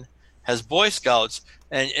mansion, has Boy Scouts.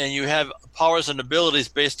 And you have powers and abilities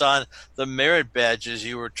based on the merit badges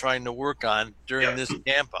you were trying to work on during this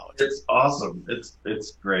camp out. It's awesome. It's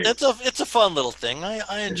great. It's a fun little thing.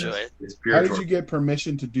 I enjoy it. It's pure How did you get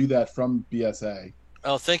permission to do that from BSA?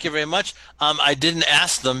 Oh, thank you very much. I didn't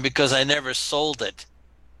ask them because I never sold it.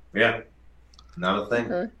 Yeah, not a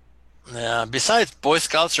thing. Okay. Yeah. Besides, Boy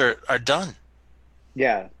Scouts are done.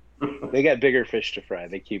 Yeah, they got bigger fish to fry.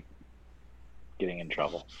 They keep getting in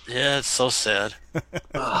trouble. Yeah, it's so sad.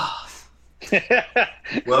 Well,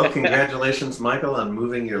 congratulations, Michael, on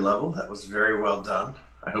moving your level. That was very well done.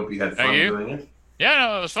 I hope you had fun doing it. Yeah,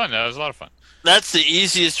 no, it was fun. That was a lot of fun. That's the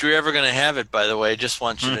easiest you're ever going to have it, by the way. Just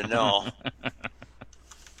want you to know.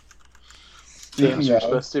 Games are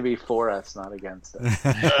supposed to be for us, not against us.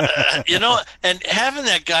 And having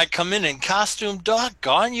that guy come in costume,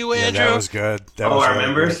 doggone you, Andrew. Yeah, that was good. Our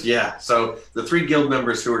members? Yeah. So the 3 guild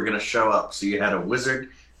members who were going to show up. So you had a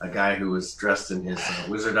wizard, a guy who was dressed in his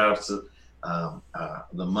wizard outfit,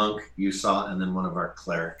 the monk you saw, and then one of our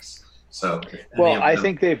clerics. So, I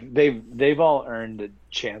think they've all earned a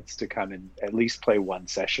chance to come and at least play one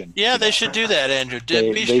session. Yeah, they should do that, Andrew.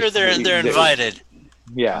 Be sure they're invited.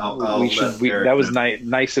 Yeah, that was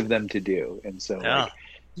nice of them to do, and so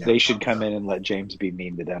they should come in and let James be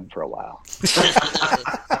mean to them for a while.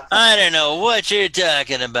 I don't know what you're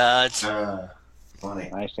talking about.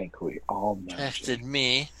 Funny. I think we all know. Texted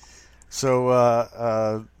me.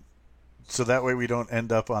 So so that way we don't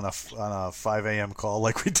end up on a 5 a.m. call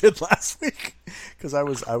like we did last week, because I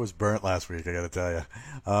was burnt last week. I got to tell you.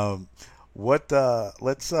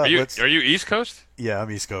 Are you East Coast? Yeah, I'm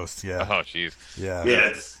East Coast. Yeah. Oh, jeez. Yeah. Yeah,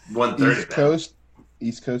 it's 1:30.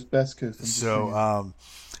 East Coast, Best Coast. So,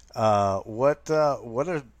 what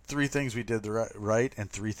are 3 things we did right and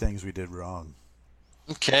 3 things we did wrong?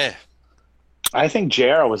 Okay. I think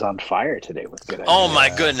JR was on fire today with good ideas. Oh my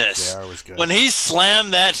goodness! JR was good. When he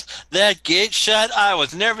slammed that gate shut, I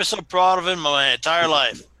was never so proud of him in my entire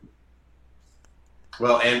life.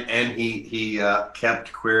 Well, and he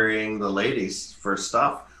kept querying the ladies for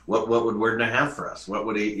stuff. What would Wordner have for us? What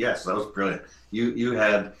would he? Yes, that was brilliant. You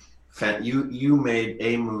made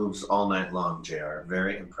A moves all night long, JR.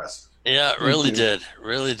 Very impressive. Yeah, it really did.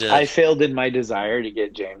 Really did. I failed in my desire to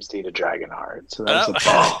get James D to Dragonheart, so that's it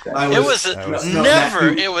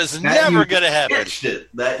was never going to happen.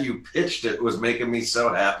 That you pitched it was making me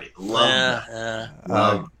so happy. Love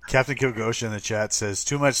that. Captain Kilgosha in the chat says,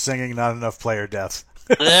 "Too much singing, not enough player death."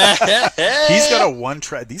 He's got a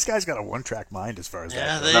one-track. These guys got a one-track mind as far as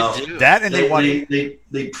that. They do. That and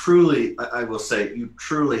they truly. I will say, you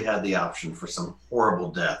truly had the option for some horrible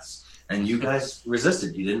deaths. And you guys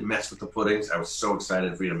resisted. You didn't mess with the puddings. I was so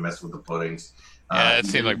excited for you to mess with the puddings. Yeah, it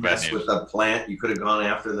seemed like bad mess news. with the plant. You could have gone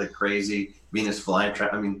after the crazy Venus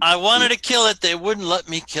flytrap. I mean, I wanted to kill it. They wouldn't let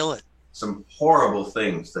me kill it. Some horrible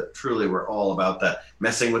things that truly were all about that.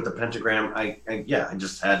 Messing with the pentagram. I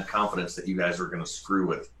just had confidence that you guys were going to screw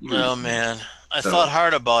with. Oh, man. I thought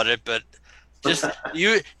hard about it, but just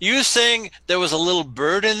you saying there was a little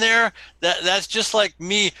bird in there, that's just like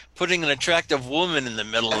me putting an attractive woman in the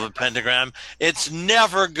middle of a pentagram. It's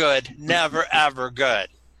never good. Never, ever good.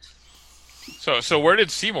 So where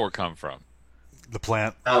did Seymour come from? The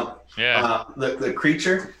plant. The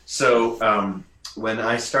creature. So when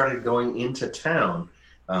I started going into town,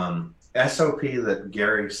 SOP that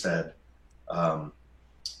Gary said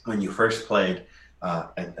when you first played,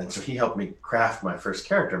 and so he helped me craft my first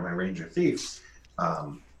character, my Ranger Thief.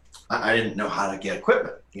 I didn't know how to get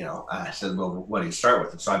equipment. I said, well, what do you start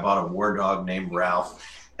with? And so I bought a war dog named Ralph,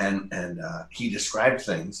 and he described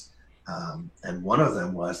things. And one of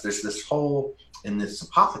them was in this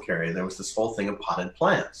apothecary, there was this whole thing of potted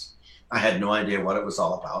plants. I had no idea what it was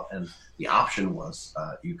all about. And the option was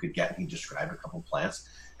he described a couple plants.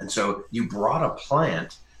 And so you brought a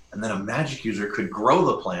plant, and then a magic user could grow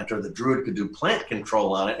the plant, or the druid could do plant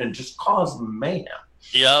control on it and just cause mayhem.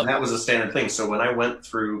 Yeah, that was a standard thing. So when I went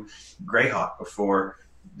through Greyhawk before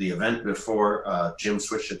the event, before Jim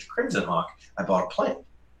switched it to Crimson Hawk, I bought a plant.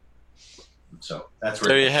 So that's where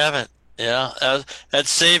there you have it. Yeah, that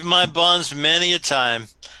saved my buns many a time.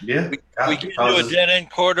 Yeah, we get into a dead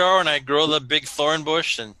end corridor, and I grow the big thorn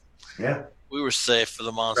bush, and we were safe for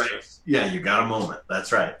the monsters. Right. Yeah, you got a moment.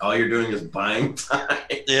 That's right. All you're doing is buying time.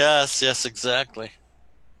 Yes, exactly.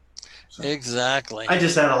 So, exactly. I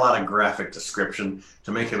just add a lot of graphic description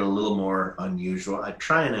to make it a little more unusual. I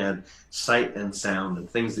try and add sight and sound and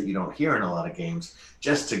things that you don't hear in a lot of games,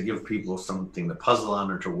 just to give people something to puzzle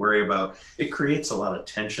on or to worry about. It creates a lot of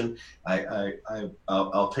tension.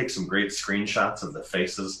 I'll take some great screenshots of the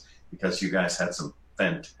faces, because you guys had some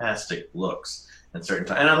fantastic looks at certain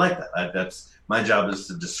times, and I like that. That's my job, is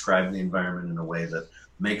to describe the environment in a way that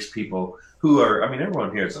makes people who are. I mean,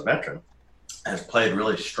 everyone here is a veteran, has played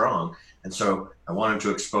really strong, and so I wanted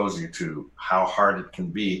to expose you to how hard it can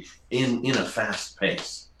be in a fast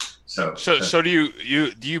pace. So do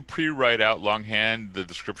you pre-write out longhand the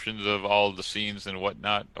descriptions of all the scenes and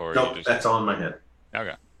whatnot, or no? That's all in my head.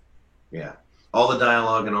 Okay. Yeah, all the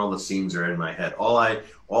dialogue and all the scenes are in my head. All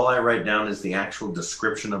I write down is the actual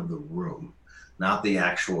description of the room, not the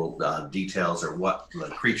actual details or what the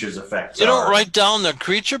creature's effects are. You don't write down the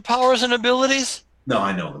creature powers and abilities? No,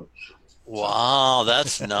 I know them. Wow,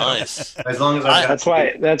 that's nice. As long as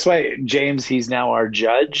that's why James, he's now our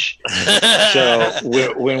judge. So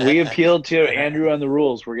when we appeal to Andrew on the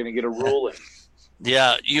rules, we're going to get a ruling.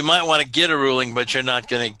 Yeah, you might want to get a ruling, but you're not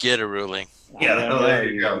going to get a ruling. Yeah, there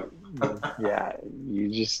you go. Yeah,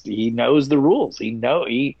 he knows the rules.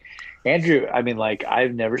 Andrew, I mean, like,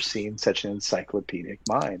 I've never seen such an encyclopedic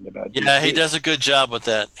mind about. Yeah, he does a good job with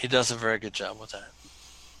that. He does a very good job with that.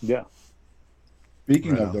 Yeah.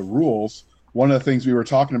 Speaking of the rules, one of the things we were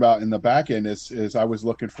talking about in the back end is I was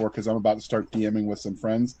looking for, because I'm about to start DMing with some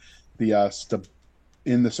friends, the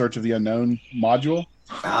In the Search of the Unknown module,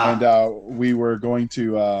 and we were going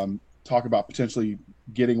to talk about potentially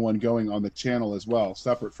getting one going on the channel as well,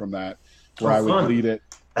 separate from that, where I would lead it.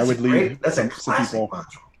 That's some people. Module.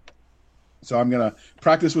 So I'm gonna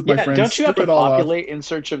practice with my friends. Don't you have to populate In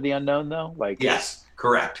Search of the Unknown though? Like yes,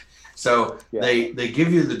 Correct. So Yeah. they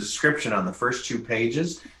give you the description on the first 2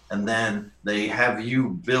 pages, and then they have you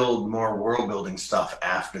build more world building stuff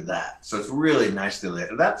after that. So it's really nicely lit.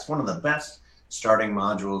 That's one of the best starting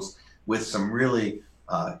modules with some really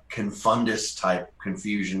confundus type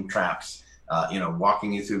confusion traps.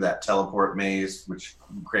 Walking you through that teleport maze, which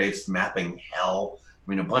creates mapping hell. I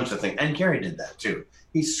mean, a bunch of things. And Gary did that too.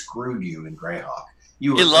 He screwed you in Greyhawk. He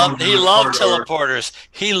loved teleporters.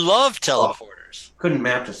 He loved teleporters. Couldn't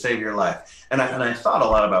map to save your life. And I thought a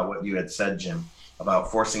lot about what you had said, Jim,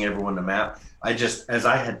 about forcing everyone to map. As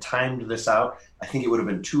I had timed this out, I think it would have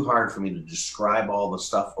been too hard for me to describe all the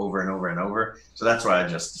stuff over and over and over. So that's why I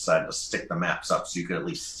just decided to stick the maps up so you could at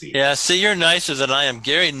least see. Yeah, see, you're nicer than I am.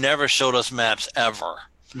 Gary never showed us maps ever.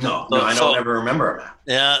 No, I don't ever remember a map.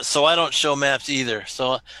 Yeah, so I don't show maps either.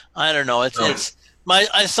 So I don't know.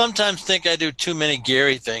 I sometimes think I do too many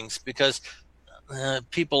Gary things because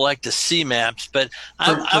people like to see maps, but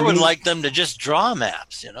I would like them to just draw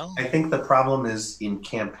maps, I think the problem is in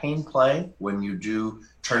campaign play, when you do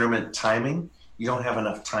tournament timing, you don't have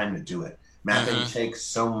enough time to do it. Mapping takes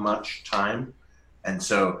so much time. And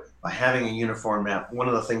so by having a uniform map, one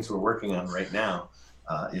of the things we're working on right now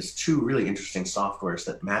is 2 really interesting softwares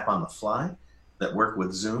that map on the fly that work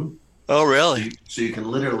with Zoom. Oh, really? So you can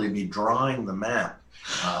literally be drawing the map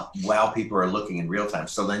while people are looking in real time.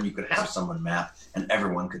 So then you could have someone map and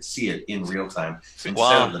everyone could see it in real time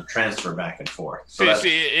instead of the transfer back and forth. So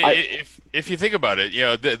if you think about it,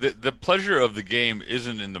 the pleasure of the game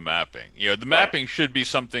isn't in the mapping. The mapping should be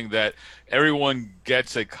something that everyone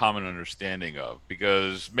gets a common understanding of,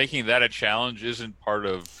 because making that a challenge isn't part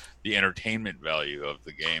of the entertainment value of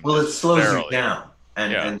the game. Well, it slows you down.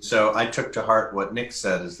 And so I took to heart what Nick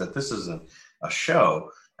said, is that this is a show.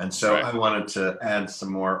 And so I wanted to add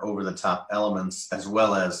some more over-the-top elements, as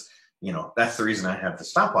well as, that's the reason I have the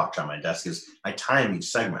stopwatch on my desk, is I time each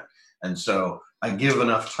segment. And so I give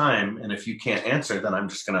enough time, and if you can't answer, then I'm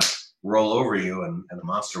just going to roll over you, and the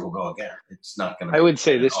monster will go again. It's not going to. I would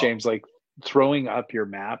say this, James, like throwing up your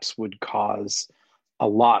maps would cause a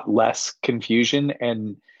lot less confusion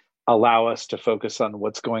and allow us to focus on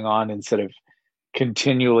what's going on instead of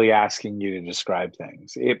continually asking you to describe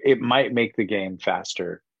things. It might make the game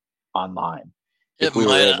faster online.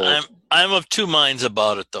 I'm of 2 minds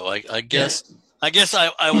about it, though. I guess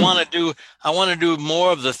I want to do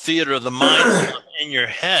more of the theater of the mind in your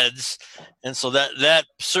heads, and so that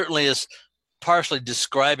certainly is partially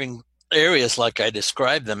describing areas like I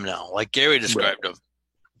described them now, like Gary described them.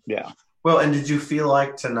 Yeah. Well, and did you feel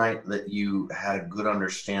like tonight that you had a good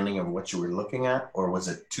understanding of what you were looking at, or was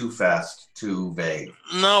it too fast, too vague?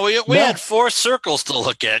 No, we had 4 circles to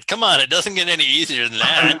look at. Come on, it doesn't get any easier than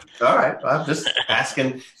that. All right, I'm just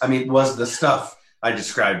asking. I mean, was the stuff I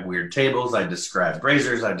described weird tables, I described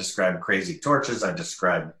braziers, I described crazy torches, I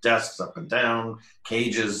described desks up and down,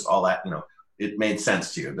 cages, all that, it made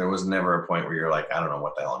sense to you. There was never a point where you're like, I don't know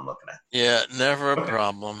what the hell I'm looking at. Yeah, never a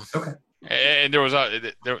problem. Okay. And there was,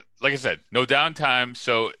 like I said, no downtime.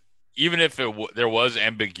 So even if there was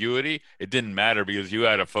ambiguity, it didn't matter because you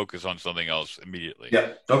had to focus on something else immediately. Yeah.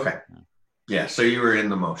 Okay. Yeah. So you were in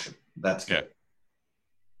the motion. That's good.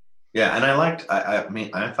 Yeah. And I liked.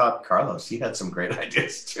 I thought Carlos, he had some great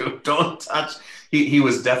ideas too. Don't touch. He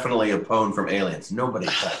was definitely a pwn from Aliens. Nobody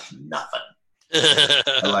touched nothing.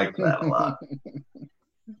 I liked that a lot.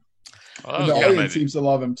 Well, the audience seems to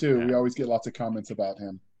love him too. Yeah. We always get lots of comments about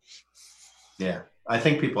him. Yeah, I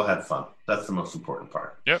think people had fun. That's the most important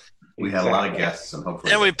part. Yep. We had a lot of guests, and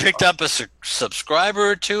hopefully. And we picked up a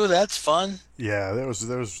subscriber or 2. That's fun. Yeah, there was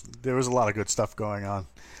a lot of good stuff going on.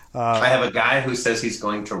 I have a guy who says he's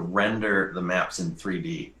going to render the maps in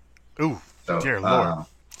 3D. Ooh, dear Lord,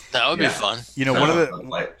 that would be fun.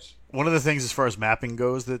 One of the things as far as mapping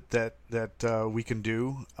goes that we can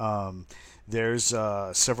do. There's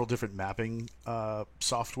several different mapping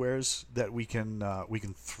softwares that we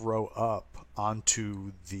can throw up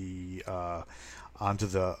onto the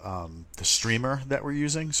streamer that we're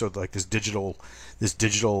using. So like this digital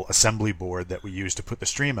assembly board that we use to put the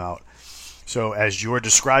stream out. So as you're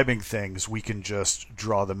describing things, we can just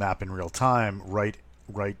draw the map in real time, right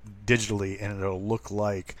digitally, and it'll look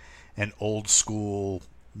like an old school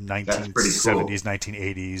 1970s,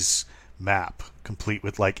 1980s map, complete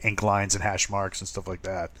with like ink lines and hash marks and stuff like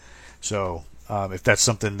that. So if that's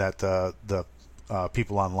something that the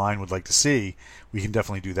people online would like to see, we can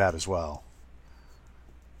definitely do that as well.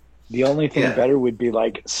 The only thing better would be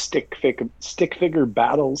like stick figure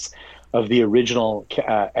battles of the original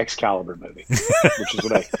Excalibur movie, which is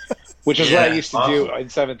what Which is what I used to do awesome. in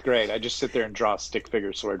 7th grade. I just sit there and draw stick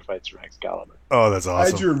figure sword fights from Excalibur. Oh, that's I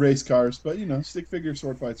awesome. drew race cars, but stick figure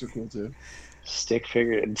sword fights are cool too. Stick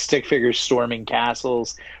figures storming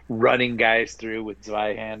castles, running guys through with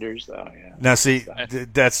Zweihanders. Oh yeah. Now, see,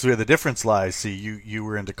 that's where the difference lies. See, you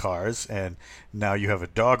were into cars, and now you have a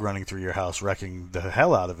dog running through your house, wrecking the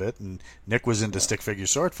hell out of it. And Nick was into stick figure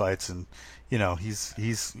sword fights, and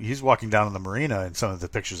he's walking down in the marina in some of the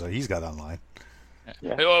pictures that he's got online.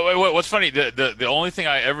 Yeah. Wait, what's funny? The only thing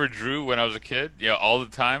I ever drew when I was a kid, all the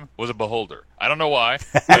time, was a beholder. I don't know why,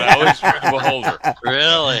 but I always drew a beholder.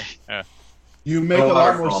 Really? Yeah. You make a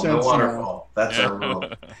lot more sense No now. waterfall. That's our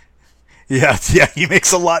rule. Yeah, he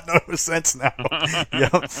makes a lot more sense now.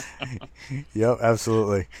 Yep,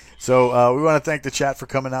 absolutely. So we want to thank the chat for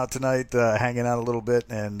coming out tonight, hanging out a little bit,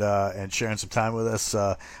 and sharing some time with us.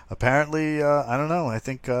 Apparently, I don't know. I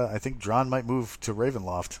think Dron might move to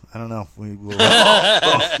Ravenloft. I don't know.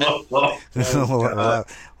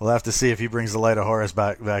 We'll have to see if he brings the Light of Horus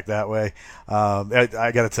back that way.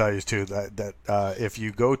 I got to tell you too that if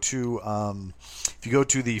you go to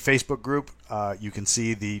the Facebook group, you can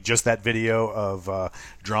see just that video of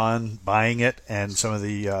Dron buying it and some of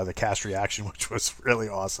the cast reaction, which was really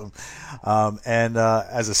awesome. And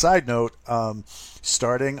as a side note,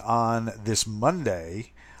 starting on this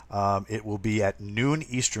Monday, it will be at noon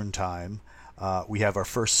Eastern time. We have our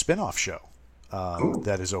first spin-off show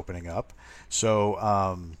that is opening up.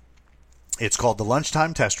 So it's called the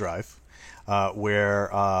Lunchtime Test Drive. Where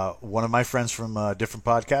one of my friends from a different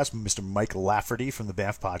podcast, Mr. Mike Lafferty from the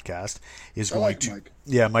Banff podcast, is going to. Mike.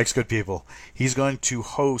 Yeah, Mike's good people. He's going to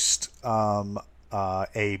host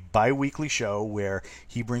a bi-weekly show where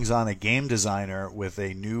he brings on a game designer with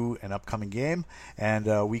a new and upcoming game,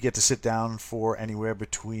 and we get to sit down for anywhere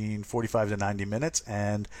between 45 to 90 minutes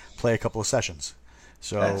and play a couple of sessions.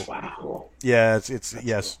 So that's cool. Yeah, it's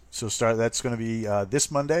yes. So that's going to be this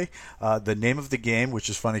Monday. The name of the game, which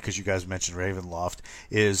is funny because you guys mentioned Ravenloft,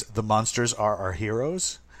 is The Monsters Are Our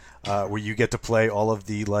Heroes, where you get to play all of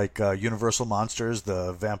the Universal monsters,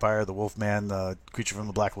 the vampire, the wolfman, the creature from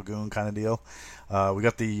the Black Lagoon kind of deal. We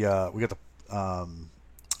got the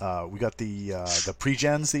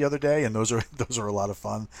pre-gens the other day, and those are a lot of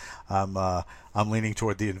fun. I'm leaning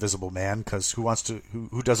toward the Invisible Man because who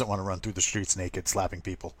doesn't want to run through the streets naked slapping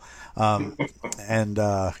people? So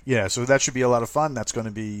that should be a lot of fun. That's going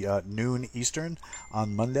to be noon Eastern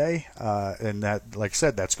on Monday, and that, like I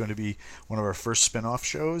said, that's going to be one of our first spin-off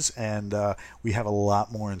shows, and we have a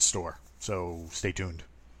lot more in store. So stay tuned.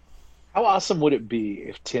 How awesome would it be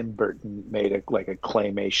if Tim Burton made a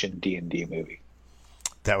claymation D&D movie?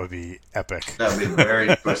 That would be epic. That would be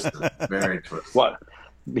very twisted. Very twisted. What?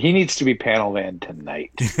 He needs to be panel man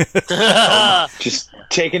tonight. Just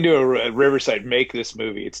take him to a Riverside, make this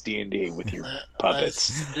movie. It's D&D with your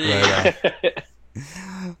puppets. Right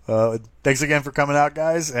on. Thanks again for coming out,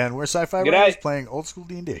 guys. And we're Sci-Fi Writers playing old school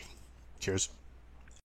D&D. Cheers.